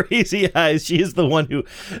have the crazy eyes. She is the one who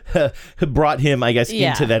brought him, I guess,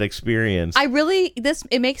 into that experience.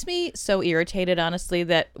 It makes me so irritated, honestly,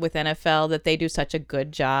 that with NFL that they do such a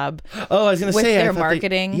good job. Oh, I was going to say, with their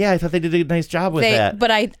marketing. I thought they did a nice job with that. But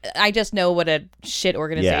I just know what a shit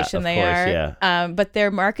organization they are. Yeah. But their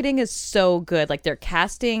marketing is so good. Like their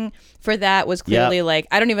casting for that was clearly like,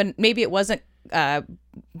 I don't even, maybe it wasn't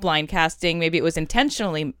blind casting. Maybe it was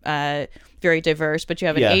intentionally very diverse, but you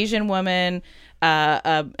have an Asian woman,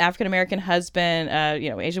 African-American husband,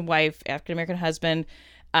 Asian wife, African-American husband.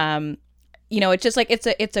 It's just like,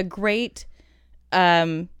 it's a great,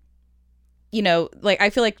 like, I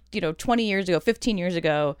feel like, 20 years ago, 15 years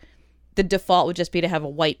ago, the default would just be to have a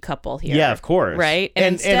white couple here. Yeah, of course. Right?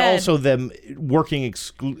 And also them working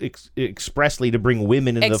expressly to bring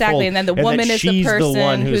women into the fold. Exactly, and then the woman is the person the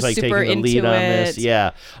one who's like super taking the lead into on it. this.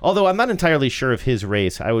 Yeah. Although I'm not entirely sure of his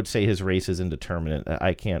race. I would say his race is indeterminate.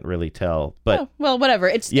 I can't really tell. But well, whatever.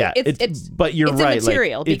 It's but you're it's right.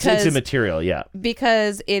 Immaterial like, it's immaterial, yeah.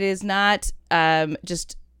 Because it is not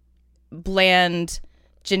just bland,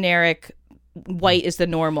 generic white is the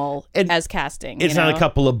normal as casting. It's not a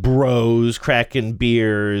couple of bros cracking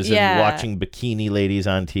beers and watching bikini ladies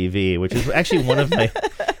on TV, which is actually one of my...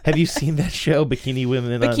 Have you seen that show, Bikini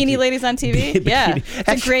Women on TV? Bikini Ladies on TV? Yeah.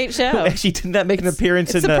 It's a great show. Actually, didn't that make an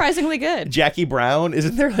appearance it's in surprisingly good. Jackie Brown?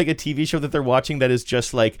 Isn't there like a TV show that they're watching that is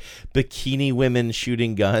just like bikini women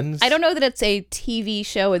shooting guns? I don't know that it's a TV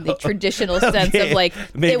show in the traditional sense of like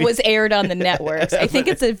it was aired on the networks. I think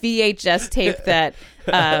it's a VHS tape that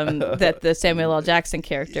the Samuel L. Jackson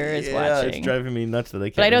character is watching. It's driving me nuts that I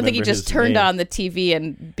can't But I don't think he remember just his turned name. on the TV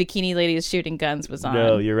and Bikini Ladies Shooting Guns was on.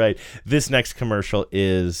 No, you're right. This next commercial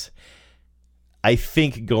is, I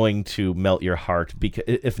think, going to melt your heart, because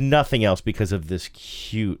if nothing else, because of this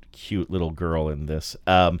cute little girl in this.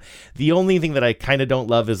 The only thing that I kind of don't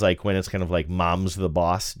love is like when it's kind of like mom's the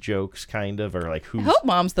boss jokes, kind of, or like who's... I hope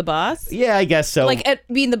mom's the boss. Yeah, I guess so. Like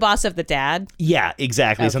being the boss of the dad. Yeah,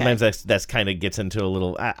 exactly. Okay. Sometimes that's kind of gets into a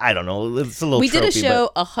little, I don't know, it's a little We did a tropey, show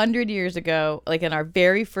 100 years ago, like in our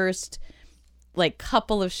very first like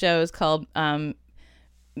couple of shows called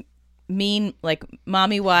Mean, like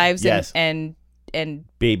Mommy Wives and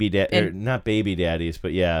baby dad, not baby daddies,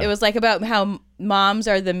 but yeah, it was like about how moms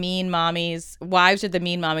are the mean mommies, wives are the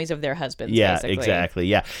mean mommies of their husbands. Yeah, basically. exactly.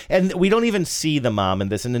 Yeah, and we don't even see the mom in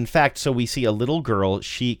this, and in fact, so we see a little girl.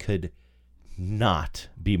 She could not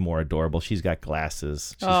be more adorable. She's got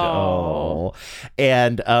glasses.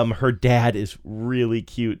 And her dad is really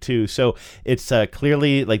cute too. So it's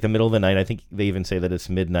clearly like the middle of the night. I think they even say that it's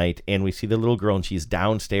midnight, and we see the little girl, and she's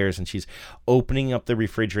downstairs, and she's opening up the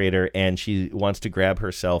refrigerator, and she wants to grab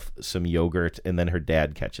herself some yogurt, and then her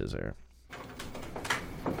dad catches her.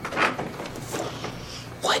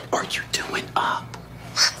 What are you doing up?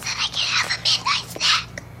 Mom said I can have a midnight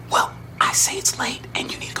snack. Well, I say it's late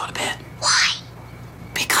and you need to go to bed. Why?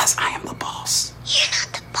 Because I am the boss. You're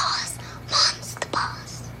not the boss. Mom's the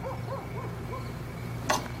boss.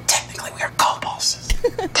 Well, technically we are co-bosses.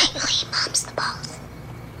 Technically, Mom's the boss.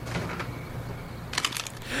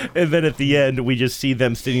 And then at the end, we just see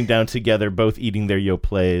them sitting down together, both eating their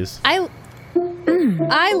Yoplait.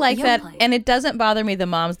 I like that, and it doesn't bother me the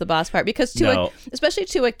mom's the boss part, because especially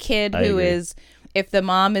to a kid who is, if the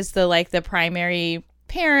mom is the primary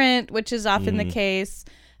parent, which is often the case,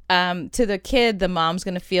 to the kid, the mom's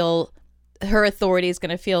going to feel, her authority is going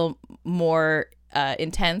to feel more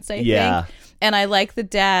intense, I think. And I like the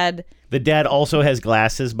dad. The dad also has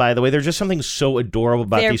glasses, by the way. There's just something so adorable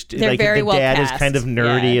about these two. They're like very the well dad cast. is kind of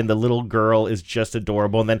nerdy, and the little girl is just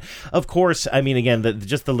adorable. And then, of course, I mean, again,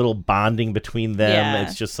 just the little bonding between them. Yeah.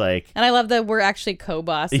 It's just like, and I love that we're actually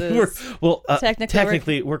co-bosses.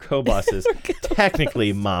 Technically, we're co-bosses.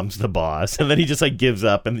 Technically, mom's the boss, and then he just like gives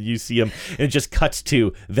up, and you see him, and it just cuts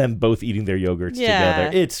to them both eating their yogurts together.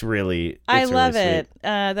 It's really, I love really it.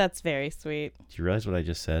 That's very sweet. Do you realize what I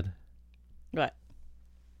just said? What?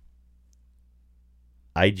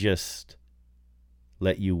 I just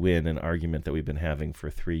let you win an argument that we've been having for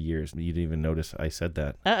 3 years. You didn't even notice I said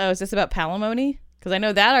that. Uh-oh, is this about palimony? Because I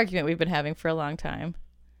know that argument we've been having for a long time.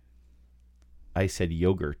 I said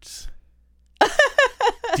yogurts.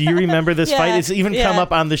 Do you remember this fight? It's even come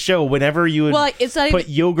up on the show. Whenever you would it's not put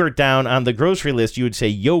yogurt down on the grocery list, you would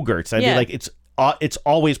say yogurts. I'd be like, it's It's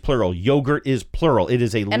always plural. Yogurt is plural. It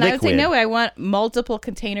is a liquid. And I would say, no, I want multiple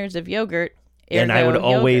containers of yogurt. And I would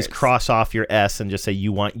always yogurts. cross off your S and just say,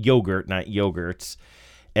 you want yogurt, not yogurts.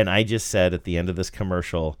 And I just said at the end of this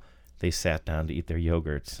commercial, they sat down to eat their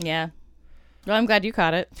yogurts. Yeah. Well, I'm glad you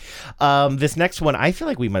caught it. This next one, I feel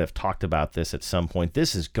like we might have talked about this at some point.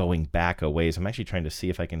 This is going back a ways. I'm actually trying to see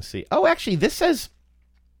if I can see. Oh, actually, this says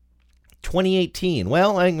 2018.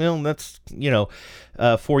 Well, that's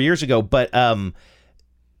 4 years ago. But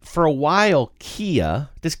for a while, Kia.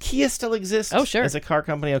 Does Kia still exist? Oh, sure. As a car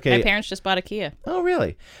company? Okay. My parents just bought a Kia. Oh,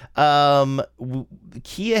 really?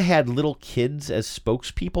 Kia had little kids as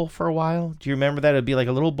spokespeople for a while. Do you remember that? It'd be like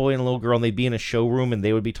a little boy and a little girl, and they'd be in a showroom, and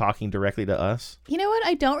they would be talking directly to us. You know what?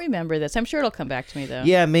 I don't remember this. I'm sure it'll come back to me, though.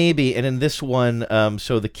 Yeah, maybe. And in this one,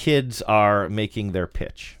 so the kids are making their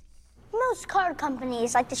pitch. Most car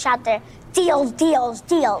companies like to shout their deals, deals,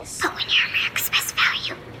 deals. But when you're America's best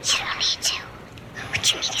value, you don't need to.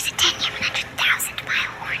 What you need is a 10-year,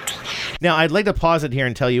 100,000-mile warranty. Now, I'd like to pause it here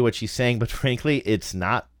and tell you what she's saying, but frankly, it's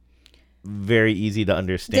not very easy to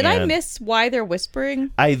understand. Did I miss why they're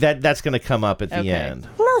whispering? That's going to come up at the end.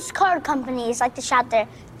 Most car companies like to shout their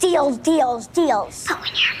deals, deals, deals. But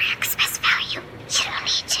when you're America's best value, you don't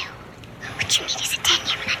need to. What you need is a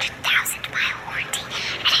 10-year, 100,000-mile warranty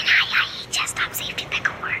and an IIE test stop safety pick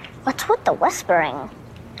a word. What's with the whispering? I'm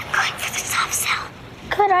going for the soft sell.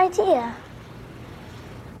 Good idea.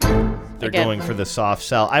 They're going for the soft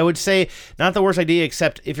sell. I would say not the worst idea,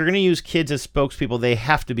 except if you're going to use kids as spokespeople, they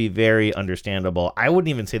have to be very understandable. I wouldn't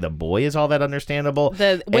even say the boy is all that understandable.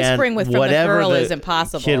 The whispering from the girl is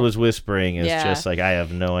impossible. Kid was whispering is just like, I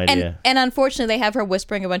have no idea. And unfortunately, they have her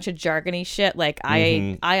whispering a bunch of jargony shit like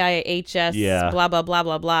IIHS, blah, blah, blah,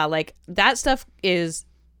 blah, blah. Like, that stuff is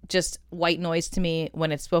just white noise to me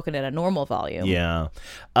when it's spoken at a normal volume. Yeah.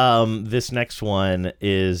 This next one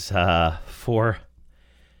is for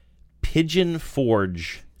Pigeon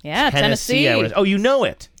Forge. Yeah, Tennessee. Oh, you know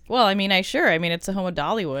it. Well, I mean, it's the home of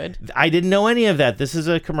Dollywood. I didn't know any of that. This is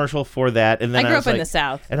a commercial for that. And then I grew up in the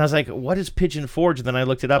South. And I was like, what is Pigeon Forge? And then I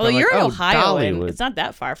looked it up. Well, you're like, Ohioan. It's not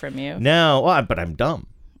that far from you. No, but I'm dumb.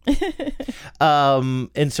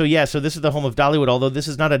 And so this is the home of Dollywood, although this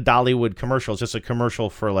is not a Dollywood commercial. It's just a commercial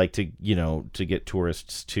for to get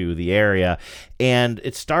tourists to the area. And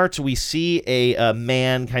it starts, we see a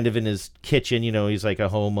man kind of in his kitchen, he's like a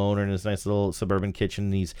homeowner in his nice little suburban kitchen,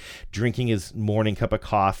 and he's drinking his morning cup of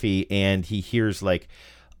coffee, and he hears like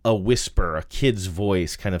a whisper, a kid's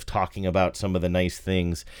voice kind of talking about some of the nice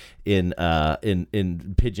things in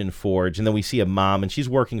Pigeon Forge. And then we see a mom, and she's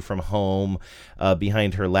working from home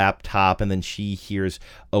behind her laptop, and then she hears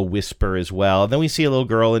a whisper as well. And then we see a little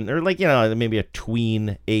girl, or maybe a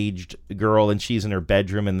tween-aged girl, and she's in her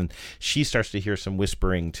bedroom, and then she starts to hear some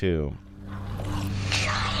whispering too.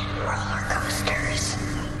 Giant roller coasters.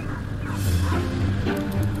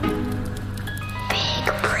 Big,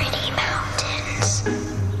 pretty mountains.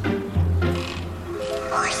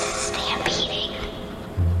 Horses stampeding.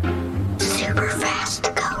 Super fast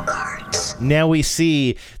go-karts. Now we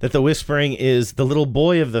see that the whispering is the little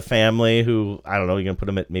boy of the family who, I don't know, you're going to put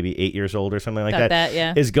him at maybe 8 years old or something like that.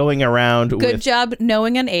 Yeah. Is going around Good job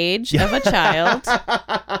knowing an age of a child.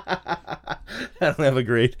 I don't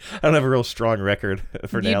have a real strong record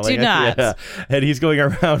for nailing it. You do not. Yeah. And he's going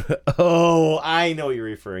around, I know what you're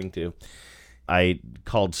referring to. I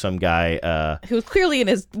called some guy who's clearly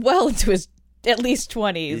into his at least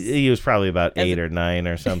 20s. He was probably about 8 or 9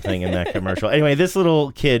 or something in that commercial. Anyway, this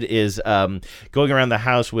little kid is going around the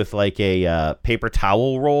house with like a paper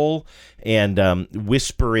towel roll and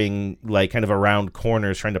whispering like kind of around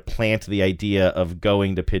corners, trying to plant the idea of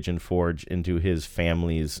going to Pigeon Forge into his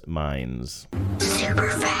family's minds.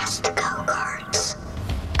 Super fast go-karts.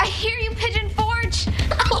 I hear you, Pigeon Forge.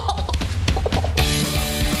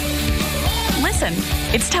 Listen,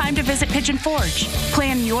 it's time to visit Pigeon Forge.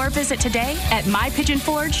 Plan your visit today at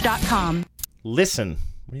mypigeonforge.com. Listen.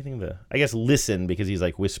 What do you think of I guess listen, because he's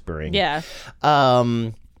like whispering. Yeah.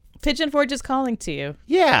 Pigeon Forge is calling to you.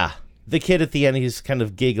 Yeah. The kid at the end, he's kind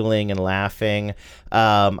of giggling and laughing.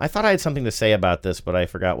 I thought I had something to say about this, but I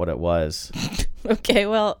forgot what it was. Okay,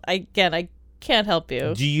 well, I can't help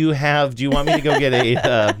you. Do you want me to go get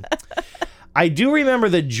a... I do remember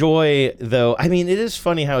the joy, though. I mean, it is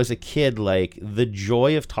funny how as a kid, like, the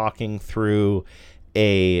joy of talking through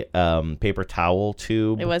a paper towel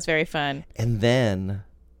tube. It was very fun. And then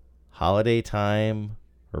holiday time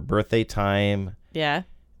or birthday time. Yeah.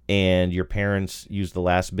 And your parents use the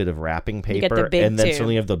last bit of wrapping paper. You get the big and then tube.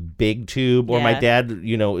 suddenly you have the big tube. Or Yeah. my dad,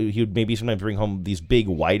 he would maybe sometimes bring home these big,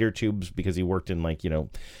 wider tubes because he worked in, like, some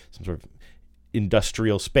sort of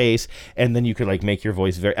industrial space, and then you could like make your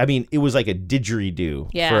voice very, I mean, it was like a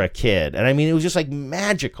didgeridoo for a kid. And I mean, it was just like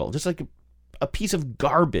magical, just like a piece of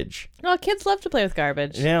garbage. Well, kids love to play with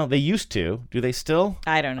garbage. Yeah, they used to. Do they still?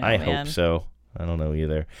 I don't know, I hope so. I don't know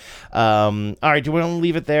either. All right, do we want to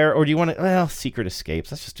leave it there, or do you want to? Well, Secret Escapes.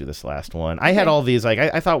 Let's just do this last one. I had all these. Like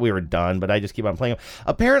I thought we were done, but I just keep on playing them.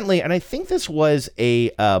 Apparently, and I think this was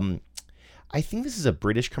a. I think this is a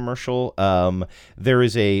British commercial. There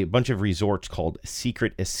is a bunch of resorts called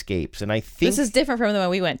Secret Escapes, and I think this is different from the one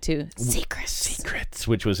we went to. Secrets,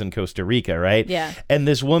 which was in Costa Rica, right? Yeah. And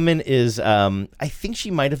this woman is, I think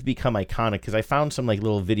she might have become iconic because I found some like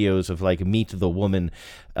little videos of like Meet the Woman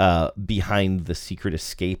behind the Secret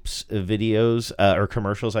Escapes videos or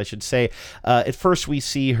commercials, I should say. At first, we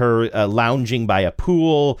see her lounging by a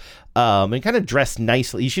pool. And kind of dressed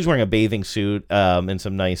nicely. She's wearing a bathing suit and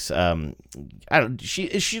some nice.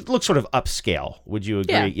 She looks sort of upscale. Would you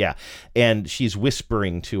agree? Yeah. And she's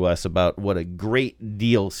whispering to us about what a great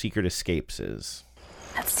deal Secret Escapes is.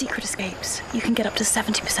 At Secret Escapes, you can get up to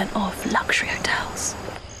 70% off luxury hotels.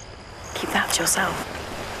 Keep that to yourself.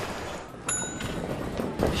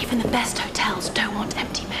 Even the best hotels don't want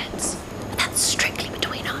empty beds. But that's strictly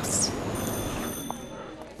between us.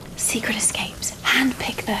 Secret Escapes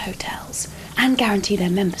handpick their hotels and guarantee their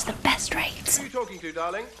members the best rates. Who are you talking to,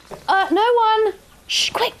 darling? No one. Shh,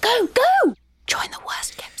 quick, go. Join the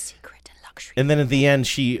worst kept secret in luxury. And then at the end,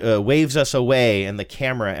 she waves us away, and the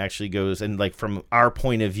camera actually goes, and like from our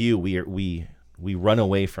point of view, we run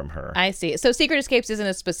away from her. I see. So Secret Escapes isn't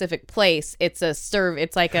a specific place. It's a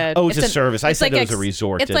It's like a. Oh, it's a service. I said it was a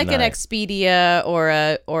resort. It's like an Expedia or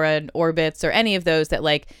an Orbitz or any of those that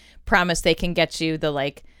like promise they can get you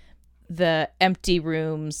the empty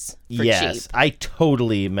rooms for cheap. I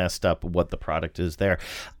totally messed up what the product is there.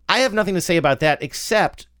 I have nothing to say about that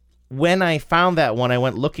except when I found that one, I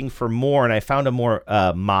went looking for more, and I found a more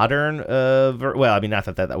modern, well, I mean, not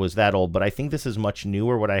that was that old, but I think this is much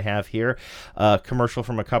newer, what I have here. Commercial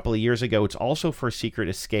from a couple of years ago. It's also for Secret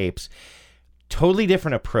Escapes. Totally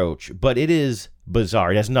different approach, but it is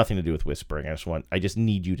bizarre. It has nothing to do with whispering. I just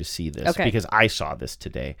need you to see this because I saw this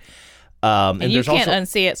today. And you can't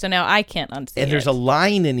unsee it, so now I can't unsee it. And there's a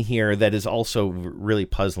line in here that is also really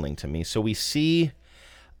puzzling to me. So we see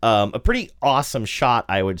a pretty awesome shot,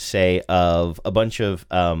 I would say, of a bunch of,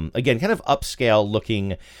 again, kind of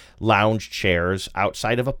upscale-looking lounge chairs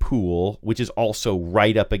outside of a pool, which is also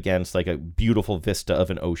right up against like a beautiful vista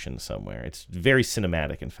of an ocean somewhere. It's very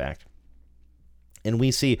cinematic, in fact. And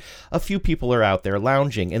we see a few people are out there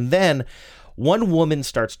lounging, and then one woman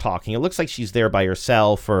starts talking. It looks like she's there by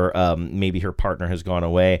herself, or maybe her partner has gone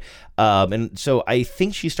away. And so I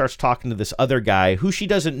think she starts talking to this other guy who she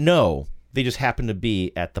doesn't know. They just happen to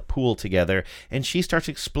be at the pool together. And she starts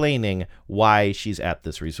explaining why she's at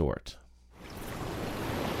this resort.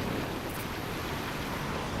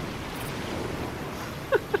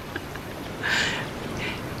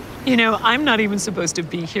 You know, I'm not even supposed to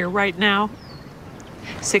be here right now.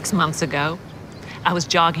 6 months ago, I was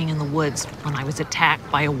jogging in the woods when I was attacked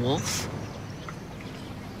by a wolf.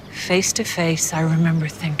 Face to face, I remember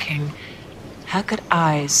thinking, how could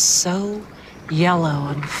eyes so yellow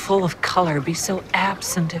and full of color be so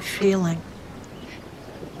absent of feeling?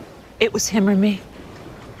 It was him or me.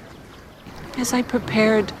 As I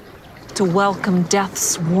prepared to welcome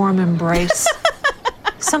death's warm embrace,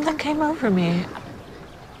 something came over me.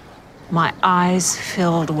 My eyes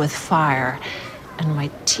filled with fire, and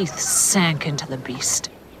my teeth sank into the beast.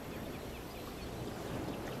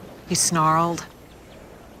 He snarled,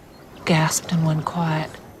 gasped, and went quiet.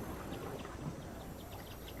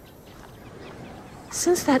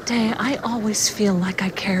 Since that day, I always feel like I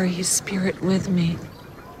carry his spirit with me.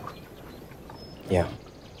 Yeah.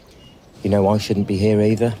 You know, I shouldn't be here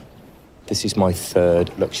either. This is my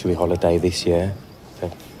 3rd luxury holiday this year.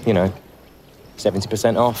 So,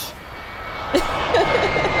 70% off.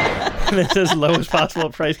 And it says lowest possible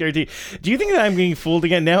price guarantee. Do you think that I'm getting fooled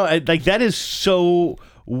again now? That is so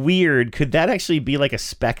weird. Could that actually be like a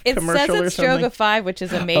spec commercial or something? It says it's Droga 5, which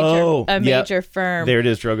is a major firm. There it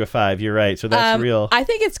is, Droga 5. You're right. So that's real. I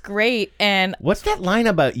think it's great. And what's that line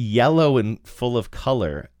about yellow and full of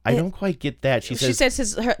color? I don't quite get that. She says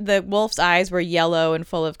the wolf's eyes were yellow and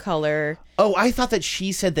full of color. Oh, I thought that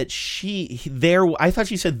she said that I thought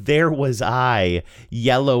she said there was I,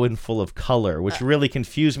 yellow and full of color, which really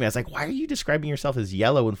confused me. I was like, why are you describing yourself as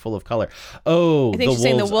yellow and full of color? Oh, I think she's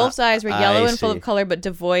saying the wolf's eyes were yellow and full of color, but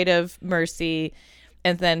devoid of mercy.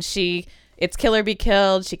 And then it's kill or be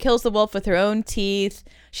killed. She kills the wolf with her own teeth.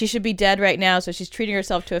 She should be dead right now, so she's treating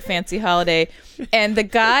herself to a fancy holiday. And the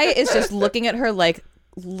guy is just looking at her like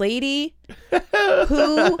lady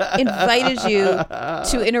who invited you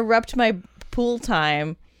to interrupt my pool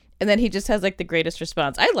time? And then he just has like the greatest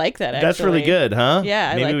response. I like that, actually. That's really good, huh?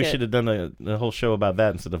 Yeah, Maybe we should have done a whole show about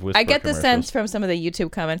that instead of Whisper I get the commercials. sense from some of the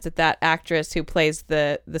YouTube comments that actress who plays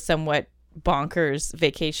the somewhat bonkers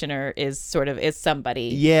vacationer is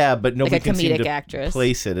somebody. Yeah, but nobody like a can seem comedic to actress.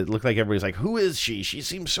 place it. It looked like everybody's like, who is she? She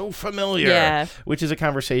seems so familiar. Yeah. Which is a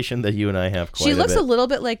conversation that you and I have quite She looks a bit. a little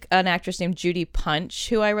bit like an actress named Judy Punch,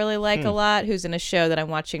 who I really like a lot, who's in a show that I'm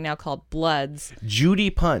watching now called Bloods. Judy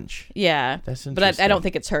Punch. Yeah. That's But interesting. I don't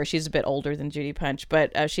think it's her. She's a bit older than Judy Punch,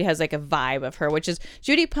 but she has like a vibe of her, which is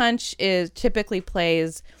Judy Punch typically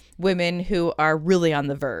plays women who are really on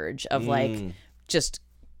the verge of like just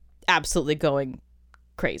absolutely going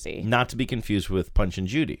crazy. Not to be confused with Punch and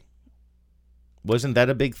Judy. Wasn't that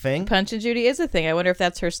a big thing? Punch and Judy is a thing. I wonder if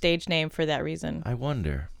that's her stage name for that reason. I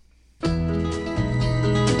wonder.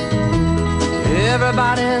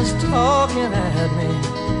 Everybody's talking at me.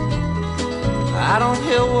 I don't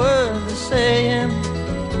hear words they're saying.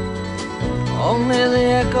 Only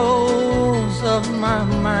the echoes of my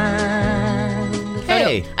mind.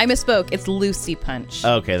 Hey. I misspoke. It's Lucy Punch.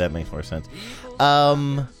 Okay, that makes more sense.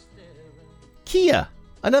 Kia.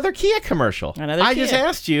 Another Kia commercial. I just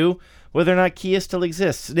asked you whether or not Kia still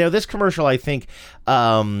exists. Now, this commercial, I think,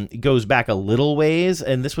 goes back a little ways,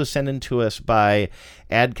 and this was sent in to us by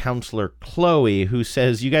ad counselor Chloe, who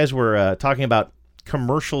says you guys were talking about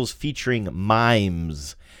commercials featuring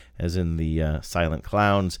mimes, as in the silent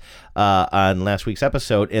clowns, on last week's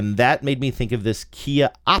episode, and that made me think of this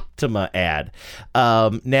Kia Optima ad.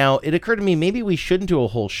 Now, it occurred to me, maybe we shouldn't do a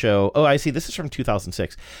whole show. Oh, I see, this is from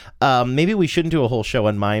 2006. Maybe we shouldn't do a whole show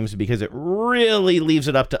on mimes because it really leaves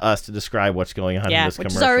it up to us to describe what's going on in this commercial.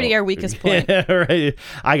 Which is already our weakest point. Yeah, right.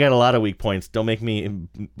 I got a lot of weak points. Don't make me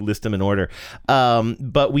list them in order.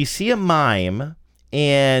 But we see a mime,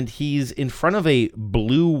 and he's in front of a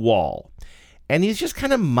blue wall. And he's just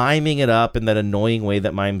kind of miming it up in that annoying way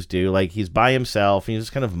that mimes do. Like, he's by himself, and he's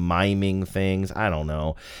just kind of miming things. I don't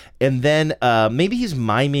know. And then maybe he's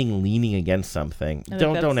miming leaning against something.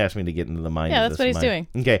 Don't ask me to get into the mind of this. Yeah, that's what he's doing.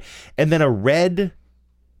 Okay. And then a red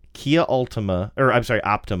Kia Optima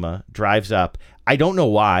drives up. I don't know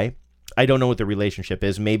why. I don't know what the relationship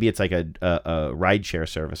is. Maybe it's like a rideshare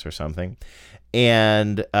service or something.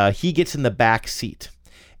 And he gets in the back seat.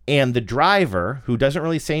 And the driver, who doesn't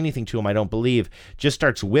really say anything to him, I don't believe, just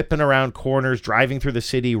starts whipping around corners, driving through the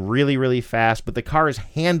city really, really fast. But the car is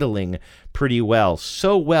handling pretty well.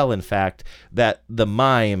 So well, in fact, that the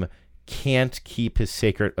mime can't keep his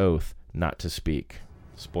sacred oath not to speak.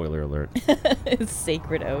 Spoiler alert.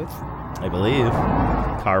 Sacred oath. I believe.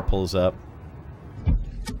 Car pulls up.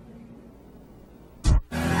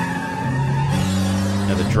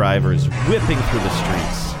 Now the driver is whipping through the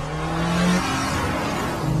streets.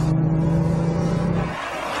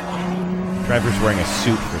 Driver's wearing a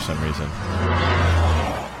suit for some reason.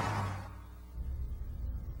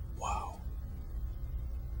 Wow.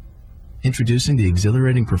 Introducing the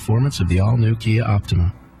exhilarating performance of the all-new Kia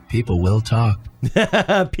Optima. People will talk.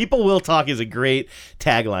 People will talk is a great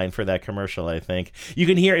tagline for that commercial, I think. You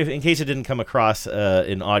can hear, in case it didn't come across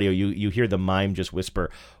in audio, you hear the mime just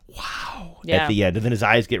whisper, wow, at the end. And then his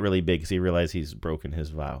eyes get really big because he realizes he's broken his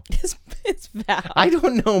vow. His vow. I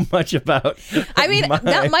don't know much about I mean,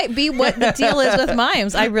 that might be what the deal is with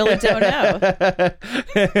mimes. I really don't know.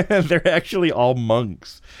 They're actually all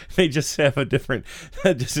monks. They just have a different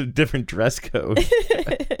dress code.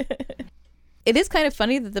 It is kind of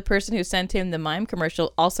funny that the person who sent him the mime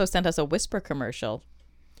commercial also sent us a whisper commercial.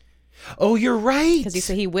 Oh, you're right. Because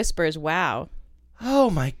he whispers, wow.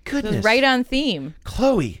 Oh, my goodness. It was right on theme.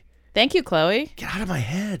 Chloe. Thank you, Chloe. Get out of my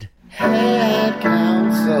head. Head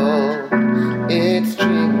council, it's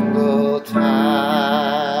jingle time.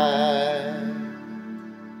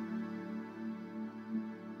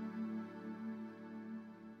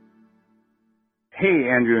 Hey,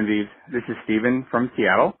 Andrew and Vives. This is Steven from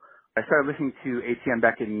Seattle. I started listening to ATM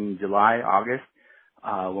back in July, August,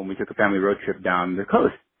 when we took a family road trip down the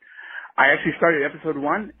coast. I actually started episode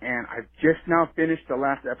 1, and I've just now finished the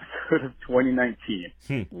last episode of 2019.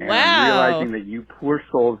 And Wow. I'm realizing that you poor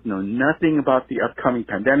souls know nothing about the upcoming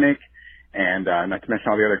pandemic, and not to mention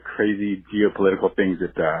all the other crazy geopolitical things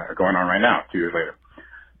that are going on right now, 2 years later.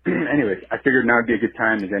 Anyways, I figured now would be a good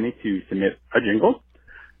time as any to submit a jingle.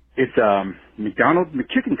 It's a McDonald's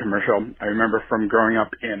McChicken commercial I remember from growing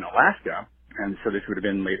up in Alaska, and so this would have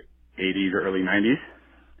been late 80s or early 90s.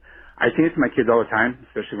 I sing it to my kids all the time,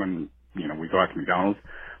 especially when, we go out to McDonald's,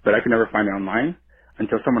 but I could never find it online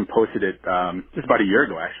until someone posted it just about a year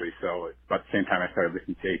ago, actually, so it's about the same time I started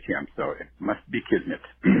listening to ATM, so it must be Kismet.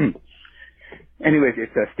 Anyways,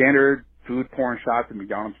 it's a standard food porn shots of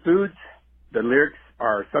McDonald's foods. The lyrics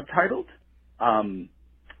are subtitled,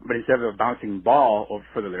 but instead of a bouncing ball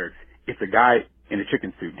for the lyrics, it's a guy in a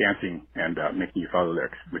chicken suit dancing and making you follow the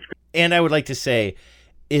lyrics. And I would like to say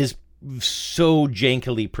is so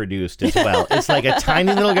jankily produced as well. It's like a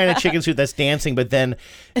tiny little guy in a chicken suit that's dancing, but then,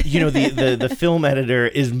 the film editor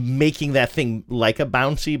is making that thing like a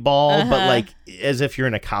bouncy ball, but like as if you're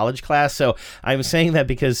in a college class. So I'm saying that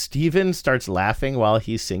because Steven starts laughing while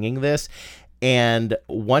he's singing this. And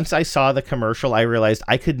once I saw the commercial, I realized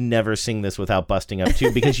I could never sing this without busting up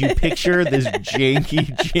too, because you picture this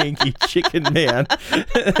janky chicken man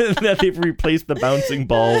that they've replaced the bouncing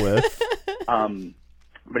ball with.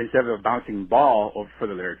 But instead of a bouncing ball for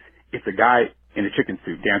the lyrics, it's a guy in a chicken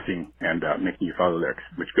suit dancing and making you follow the lyrics,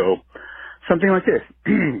 which go something like this.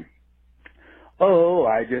 Oh,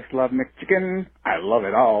 I just love McChicken. I love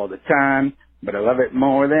it all the time, but I love it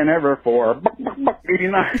more than ever for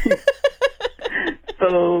 $1.89.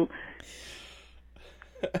 So,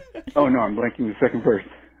 oh no, I'm blanking the second verse.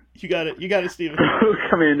 You got it, Steven.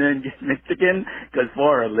 Come in and get McChicken, because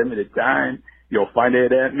for a limited time, you'll find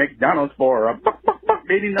it at McDonald's for $1.89.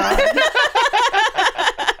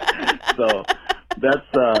 So that's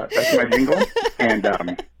my jingle, and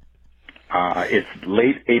it's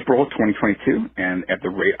late April 2022, and at the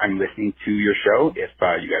rate I'm listening to your show, if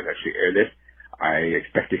you guys actually air this, I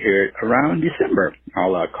expect to hear it around December.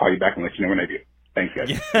 I'll call you back and let you know when I do. Thanks, guys.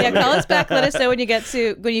 Yeah, call us back. Let us know when you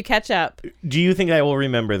catch up. Do you think I will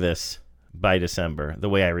remember this by December, the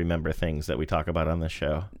way I remember things that we talk about on this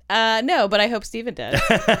show? No, but I hope Steven does.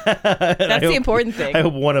 That's the important thing. I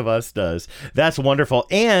hope one of us does. That's wonderful.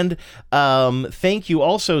 And thank you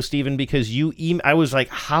also, Steven, because I was like,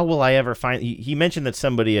 how will I ever find... He mentioned that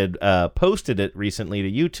somebody had posted it recently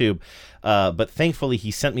to YouTube, but thankfully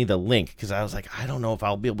he sent me the link, because I was like, I don't know if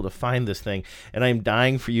I'll be able to find this thing, and I'm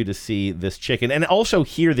dying for you to see this chicken and also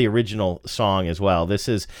hear the original song as well. This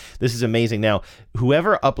is amazing. Now,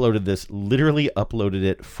 whoever uploaded this literally uploaded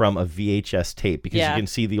it from a VHS tape, because you can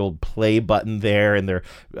see the old play button there, and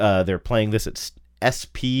they're playing this at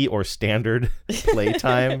SP or standard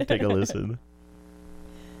playtime. Take a listen.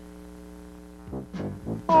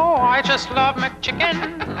 Oh, I just love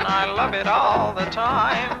McChicken. I love it all the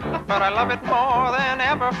time, but I love it more than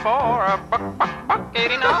ever for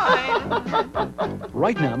 $1.89.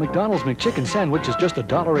 Right now, McDonald's McChicken sandwich is just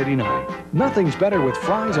 $1.89. Nothing's better with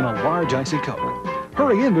fries and a large icy Coke.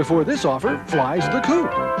 Hurry in before this offer flies the coop.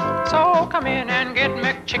 So come in and get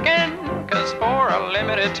McChicken, 'cause for a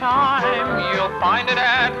limited time, you'll find it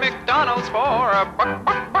at McDonald's for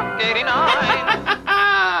 $1.89.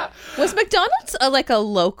 Was McDonald's like a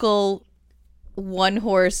local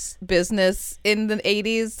one-horse business in the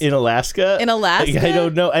 80s? In Alaska? In Alaska? I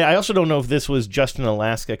don't know. I also don't know if this was just an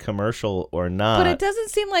Alaska commercial or not. But it doesn't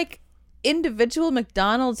seem like individual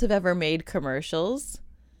McDonald's have ever made commercials.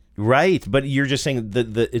 Right, but you're just saying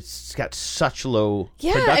that it's got such low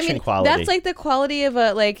production quality. That's like the quality of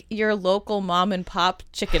your local mom and pop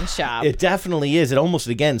chicken shop. It definitely is. It almost,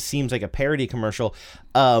 again, seems like a parody commercial.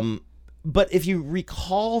 But if you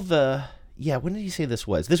recall when did he say this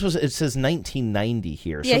was? It says 1990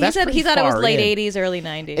 here. Yeah, so he thought it was late in. 80s, early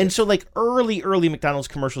 90s. And so early McDonald's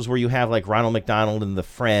commercials where you have Ronald McDonald and the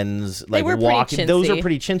friends they were walking, those chintzy. are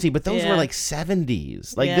pretty chintzy, but those were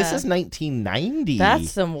 70s. This is 1990.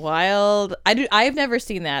 That's some wild. I've never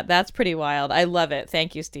seen that. That's pretty wild. I love it.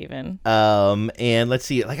 Thank you, Steven. And let's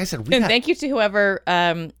see. Like I said, thank you to whoever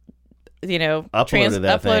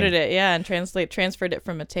uploaded it, and transferred it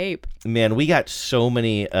from a tape. Man, we got so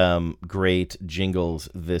many great jingles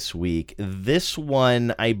this week. This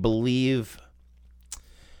one, I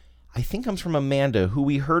think comes from Amanda, who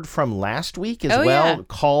we heard from last week as well. Yeah.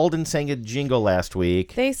 Called and sang a jingle last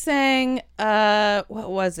week. They sang,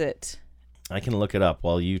 what was it? I can look it up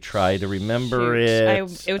while you try to remember it.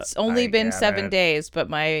 It's only been 7 days,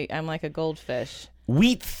 but I'm like a goldfish.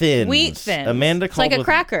 Wheat Thins. Amanda called it's like a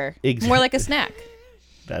cracker. More like a snack.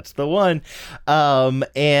 That's the one. And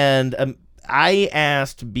I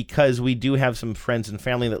asked, because we do have some friends and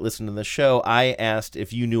family that listen to the show, I asked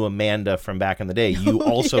if you knew Amanda from back in the day. You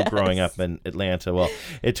also growing up in Atlanta. Well,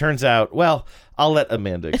 it turns out, I'll let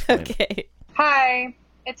Amanda explain. Okay. Hi,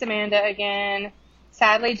 it's Amanda again.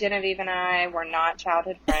 Sadly, Genevieve and I were not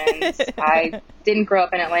childhood friends. I didn't grow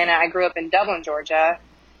up in Atlanta. I grew up in Dublin, Georgia.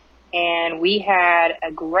 And we had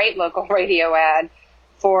a great local radio ad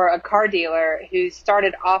for a car dealer who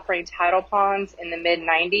started offering title pawns in the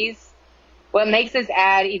mid-90s. What makes this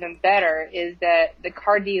ad even better is that the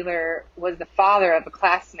car dealer was the father of a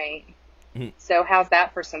classmate. So how's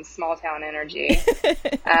that for some small-town energy?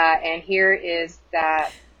 And here is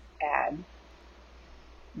that ad.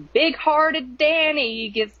 Big-hearted Danny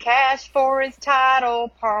gives cash for his title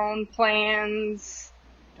pawn plans.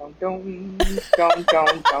 Don't.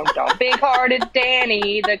 Big-hearted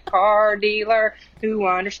Danny, the car dealer who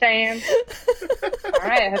understands. All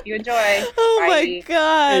right, I hope you enjoy. Oh Bye. my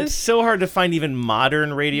god. It's so hard to find even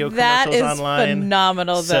modern radio That commercials is online.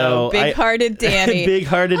 phenomenal, though. So Big-hearted Danny.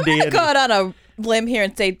 Big-hearted I'm Danny. gonna go out on a limb here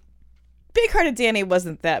and say Big-hearted Danny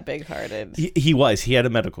wasn't that big-hearted. He was. He had a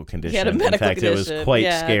medical condition. He had a medical In fact, condition. it was quite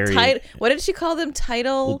yeah. scary. What did she call them?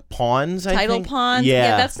 Title Pawns, I Title think? pawns.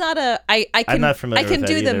 Yeah. That's not a. I can. I'm not familiar I can with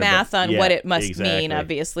do that the either, math but on yeah, what it must exactly. mean,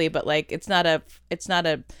 obviously, but like it's not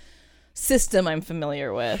a system I'm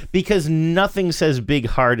familiar with. Because nothing says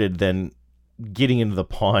big-hearted than getting into the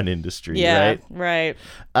pawn industry, Yeah, right?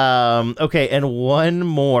 right. Okay, and one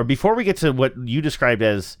more. Before we get to what you described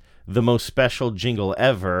as the most special jingle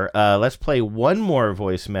ever, let's play one more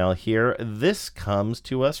voicemail here. This comes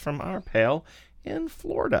to us from our pal in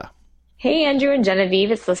Florida. Hey, Andrew and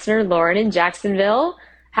Genevieve, it's listener Lauren in Jacksonville.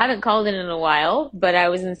 Haven't called in a while, but I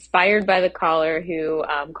was inspired by the caller who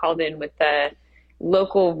called in with the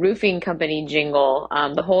local roofing company jingle,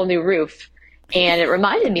 the whole new roof. And it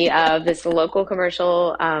reminded me of this local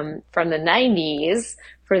commercial from the 90s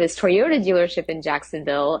for this Toyota dealership in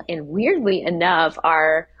Jacksonville. And weirdly enough,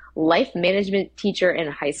 our life management teacher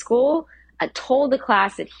in high school told the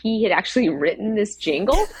class that he had actually written this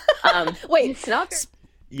jingle. Wait, it's not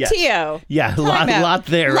Yes. Tio. Yeah, Time lot out.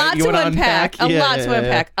 there. Right? Lot You to wanna unpack. A Yeah, lot to yeah,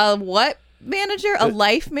 unpack. A what manager? A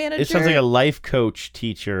life manager? It sounds like a life coach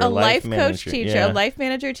teacher. a life coach manager. teacher, Yeah. a life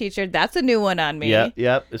manager teacher. That's a new one on me.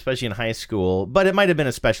 Yep, especially in high school. But it might have been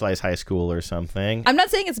a specialized high school or something. I'm not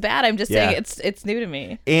saying it's bad. I'm just Yeah. saying it's new to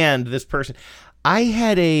me. And this person, I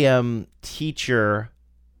had a teacher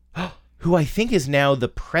who I think is now the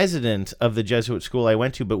president of the Jesuit school I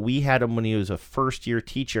went to, but we had him when he was a first-year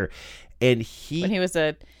teacher. And When he was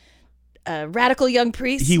a radical young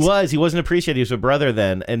priest. He wasn't a priest yet. He was a brother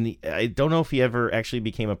then. And I don't know if he ever actually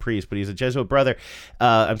became a priest, but he's a Jesuit brother.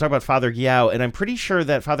 I'm talking about Father Guiao. And I'm pretty sure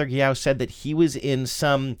that Father Guiao said that he was in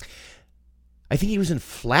I think he was in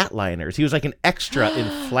Flatliners. He was like an extra in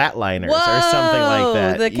Flatliners or something like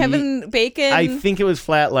that. The Kevin Bacon. I think it was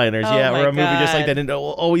Flatliners, Oh yeah, my or a movie just like God. that. And it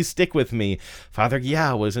will always stick with me. Father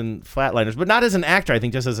Guiao was in Flatliners, but not as an actor. I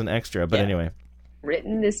think just as an extra. But anyway.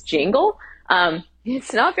 written this jingle.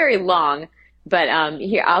 It's not very long, but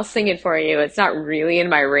here, I'll sing it for you. It's not really in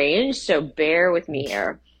my range, so bear with me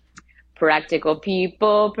here. Practical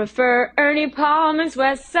people prefer Ernie Palmer's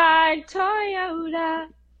West Side Toyota.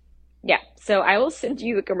 Yeah, so I will send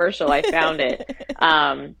you the commercial. I found it.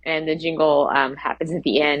 And the jingle happens at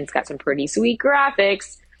the end. It's got some pretty sweet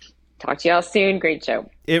graphics. Talk to y'all soon. Great show.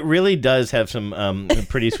 It really does have some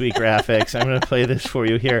pretty sweet graphics. I'm going to play this for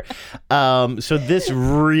you here. So this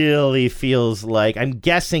really feels like, I'm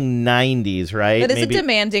guessing 90s, right? But it's Maybe. a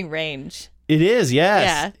demanding range. It is,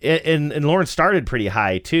 yes. Yeah. And Lauren started pretty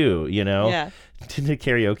high, too, you know? Yeah. Didn't a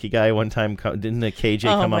karaoke guy one time, didn't a KJ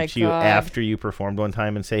come my up to you God. after you performed one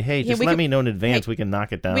time and say, hey, Yeah, just we let can- me know in advance, we can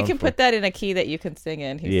knock it down? We can for-" put that in a key that you can sing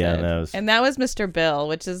in, he Yeah, said. that was- And that was Mr. Bill,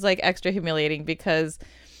 which is like extra humiliating because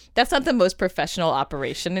that's not the most professional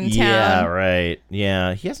operation in town. Yeah, right.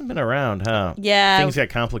 Yeah, he hasn't been around, huh? Yeah. Things got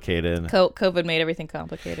complicated. COVID made everything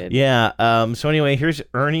complicated. Yeah. So anyway, here's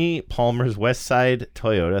Ernie Palmer's West Side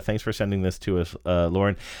Toyota. Thanks for sending this to us,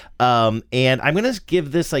 Lauren. And I'm going to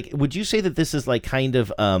give this, like, would you say that this is like kind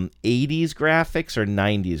of 80s graphics or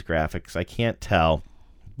 90s graphics? I can't tell.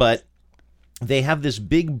 But they have this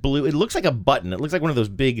big blue, it looks like a button. It looks like one of those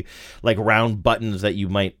big, like, round buttons that you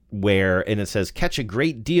might wear. And it says, catch a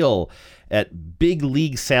great deal at Big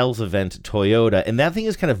League Sales Event Toyota. And that thing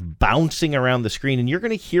is kind of bouncing around the screen. And you're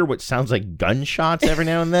going to hear what sounds like gunshots every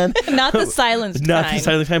now and then. Not the silence Not kind. the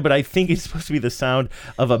silent kind, but I think it's supposed to be the sound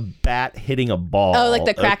of a bat hitting a ball. Oh, like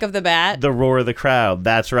the crack of the bat? The roar of the crowd.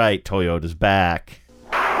 That's right. Toyota's back.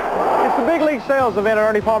 It's the Big League Sales Event at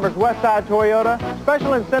Ernie Palmer's West Side Toyota.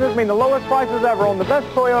 Special incentives mean the lowest prices ever on the best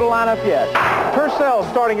Toyota lineup yet. Tercel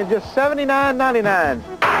starting at just $79.99.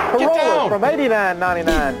 Corollas from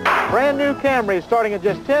 $89.99. Brand new Camrys starting at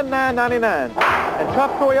just $10,999. And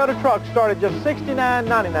tough Toyota trucks start at just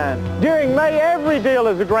 $69.99. During May, every deal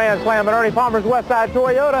is a grand slam at Ernie Palmer's West Side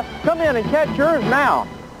Toyota. Come in and catch yours now.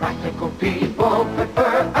 Practical people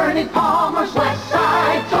prefer Ernie Palmer's West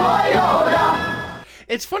Side Toyota.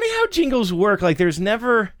 It's funny how jingles work. Like, I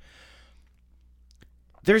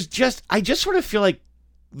just sort of feel like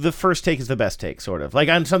the first take is the best take, sort of. Like,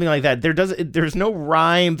 on something like that, there's no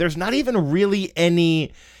rhyme. There's not even really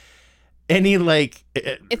any any like.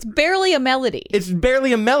 It's barely a melody. It's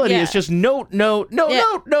barely a melody. Yeah. It's just note. Exactly,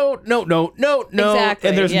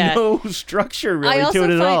 And there's yeah. no structure really I also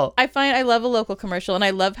to it at all. I love a local commercial, and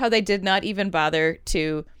I love how they did not even bother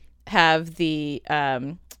to have the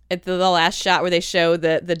at the last shot where they show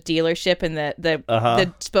the dealership and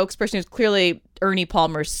the spokesperson who's clearly Ernie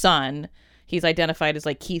Palmer's son. He's identified as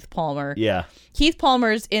like Keith Palmer. Yeah. Keith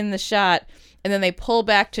Palmer's in the shot, and then they pull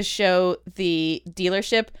back to show the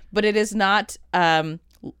dealership, but it is not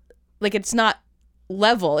it's not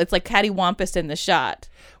level. It's like cattywampus in the shot.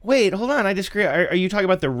 Wait, hold on. I disagree. Are you talking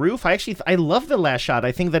about the roof? I love the last shot.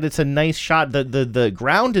 I think that it's a nice shot. The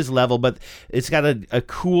ground is level, but it's got a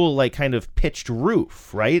cool like kind of pitched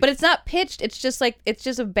roof, right? But it's not pitched. It's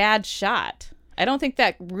just a bad shot. I don't think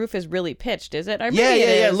that roof is really pitched, is it?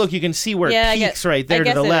 Yeah. Look, you can see where it peaks right there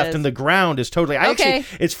to the left, and the ground is totally.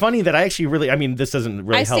 It's funny that I actually really. I mean, this doesn't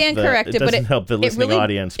really help. Stand corrected, it doesn't help the listening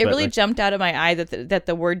audience. It really jumped out of my eye that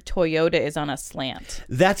the word Toyota is on a slant.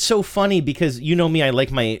 That's so funny because you know me. I like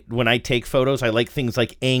when I take photos, I like things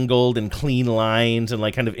like angled and clean lines and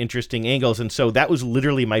like kind of interesting angles, and so that was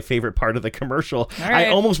literally my favorite part of the commercial. Right. I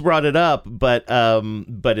almost brought it up, but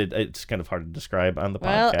it's kind of hard to describe on the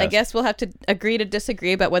podcast. Well, I guess we'll have to agree to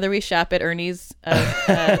disagree about whether we shop at Ernie's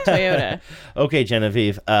Toyota. Okay,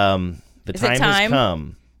 Genevieve. The time has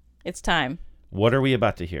come. It's time. What are we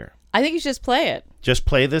about to hear? I think you should just play it. Just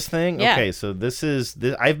play this thing? Yeah. Okay, so this is...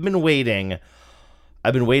 I've been waiting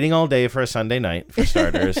all day for a Sunday night, for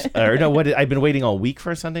starters. I've been waiting all week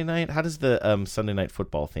for a Sunday night? How does the Sunday night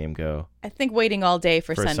football theme go? I think waiting all day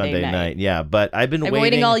for Sunday night. Yeah, but I've been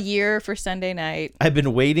waiting all year for Sunday night. I've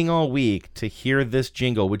been waiting all week to hear this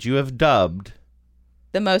jingle, which you have dubbed...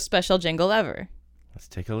 the most special jingle ever. Let's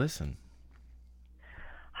take a listen.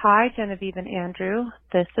 Hi, Genevieve and Andrew.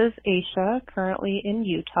 This is Aisha, currently in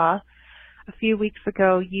Utah. A few weeks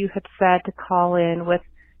ago, you had said to call in with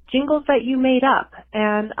jingles that you made up,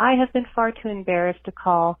 and I have been far too embarrassed to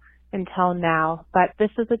call until now, but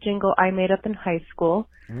this is a jingle I made up in high school.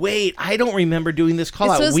 Wait, I don't remember doing this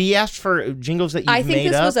call out. We asked for jingles that you made up? I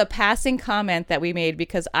think this was a passing comment that we made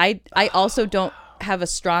because I also don't have a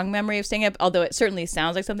strong memory of saying it, although it certainly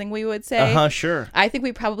sounds like something we would say. Sure. I think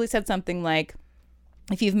we probably said something like,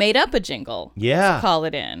 if you've made up a jingle, call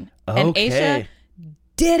it in. Okay. And Aisha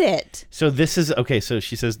did it. So this is, okay, so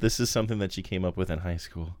she says this is something that she came up with in high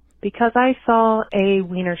school. Because I saw a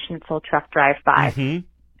Wiener Schnitzel truck drive by. Mm-hmm.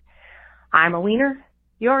 I'm a wiener,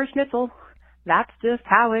 you're a schnitzel. That's just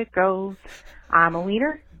how it goes. I'm a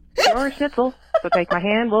wiener, you're a schnitzel. So take my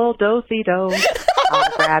hand, we'll do-si-do.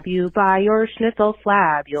 I'll grab you by your schnitzel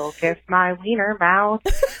flab. You'll kiss my wiener mouth.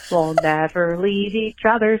 We'll never leave each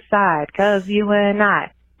other's side, 'cause you and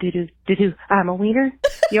I, do-do-do-do. I'm a wiener,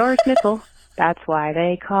 you're a schnitzel. That's why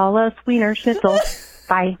they call us Wiener Schnitzel.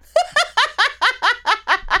 Bye.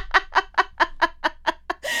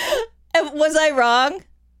 Was I wrong?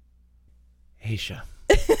 Aisha.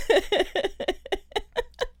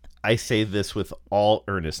 I say this with all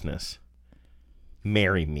earnestness.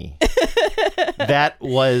 Marry me. That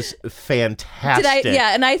was fantastic.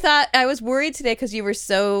 And I thought, I was worried today because you were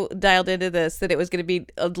so dialed into this that it was going to be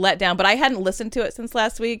a letdown, but I hadn't listened to it since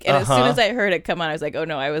last week, and as soon as I heard it come on, I was like, oh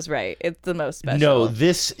no, I was right. It's the most special. No,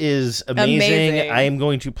 this is amazing. I am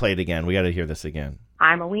going to play it again. We got to hear this again.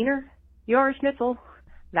 I'm a wiener, you're a schnitzel.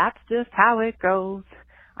 That's just how it goes.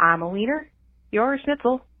 I'm a wiener, you're a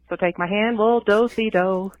schnitzel. So take my hand, we'll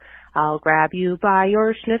do-si-do. I'll grab you by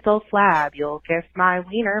your schnitzel flab. You'll kiss my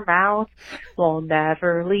wiener mouth. We'll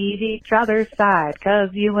never leave each other's side,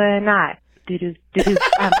 'cause you and I, do-do-do-do.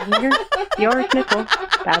 I'm a wiener, you're a schnitzel.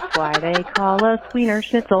 That's why they call us Wiener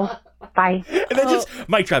Schnitzel. Bye. And then just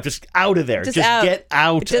mic drop, just out of there. Just get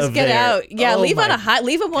out Just of get there. out. Yeah, Oh leave my on a hot.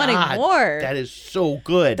 Leave them wanting God, more. That is so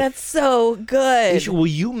good. That's so good. Aisha, will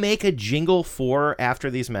you make a jingle for after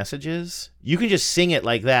these messages? You can just sing it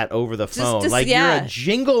like that over the phone. You're a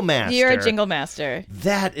jingle master. You're a jingle master.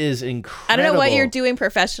 That is incredible. I don't know what you're doing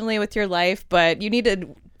professionally with your life, but you need to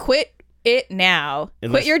quit it now.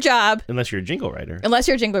 Quit your job. Unless you're a jingle writer. Unless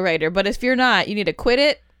you're a jingle writer. But if you're not, you need to quit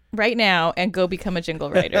it right now and go become a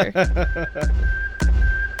jingle writer.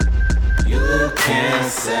 You can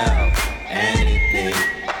sell anything.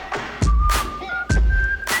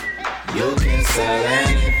 You can sell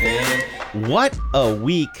anything. What a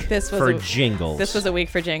week for jingles. jingles. This was a week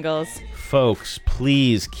for jingles. Folks,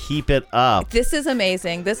 please keep it up. This is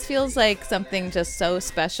amazing. This feels like something just so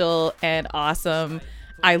special and awesome.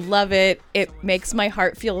 I love it. It makes my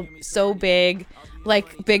heart feel so big.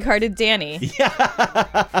 Like big-hearted Danny.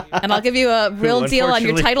 Yeah. And I'll give you a real deal on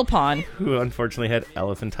your title pawn. Who unfortunately had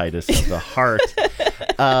elephantitis of the heart.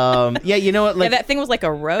 Yeah, you know what? Like, that thing was like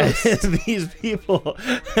a roast. These people,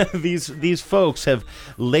 these folks have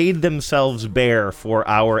laid themselves bare for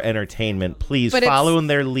our entertainment. Please follow in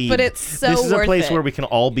their lead. But it's so This is a worth place it. where we can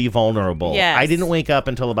all be vulnerable. Yes. I didn't wake up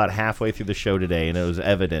until about halfway through the show today, and it was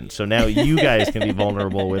evident. So now you guys can be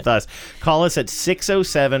vulnerable with us. Call us at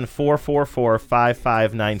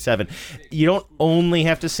 607-444-5597. You don't only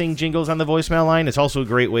have to sing jingles on the voicemail line. It's also a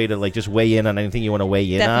great way to like just weigh in on anything you want to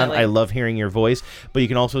weigh in Definitely. on. I love hearing your voice, but you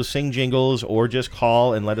can also sing jingles or just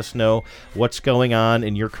call and let us know what's going on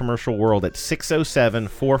in your commercial world at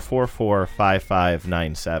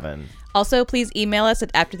 607-444-5597. Also, please email us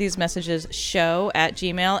at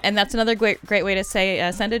afterthesemessages@gmail.com. And that's another great way to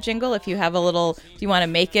say send a jingle. If you have if you want to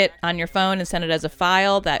make it on your phone and send it as a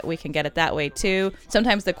file, that we can get it that way too.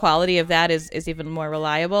 Sometimes the quality of that is even more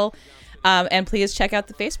reliable. And please check out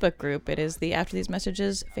the Facebook group. It is the After These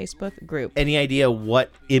Messages Facebook group. Any idea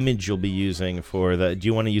what image you'll be using for do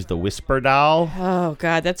you want to use the Whisper Doll? Oh,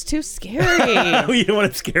 God, that's too scary. You don't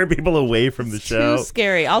want to scare people away from the show? Too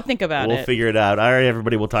scary. I'll think about it. We'll figure it out. All right,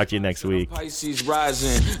 everybody, we'll talk to you next week. Pisces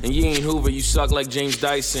rising, and you ain't Hoover, you suck like James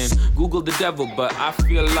Dyson. Google the devil, but I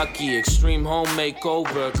feel lucky. Extreme home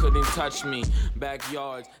makeover, couldn't touch me.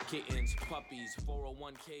 Backyards, kittens, puppies,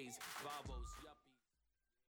 401ks, Bobos.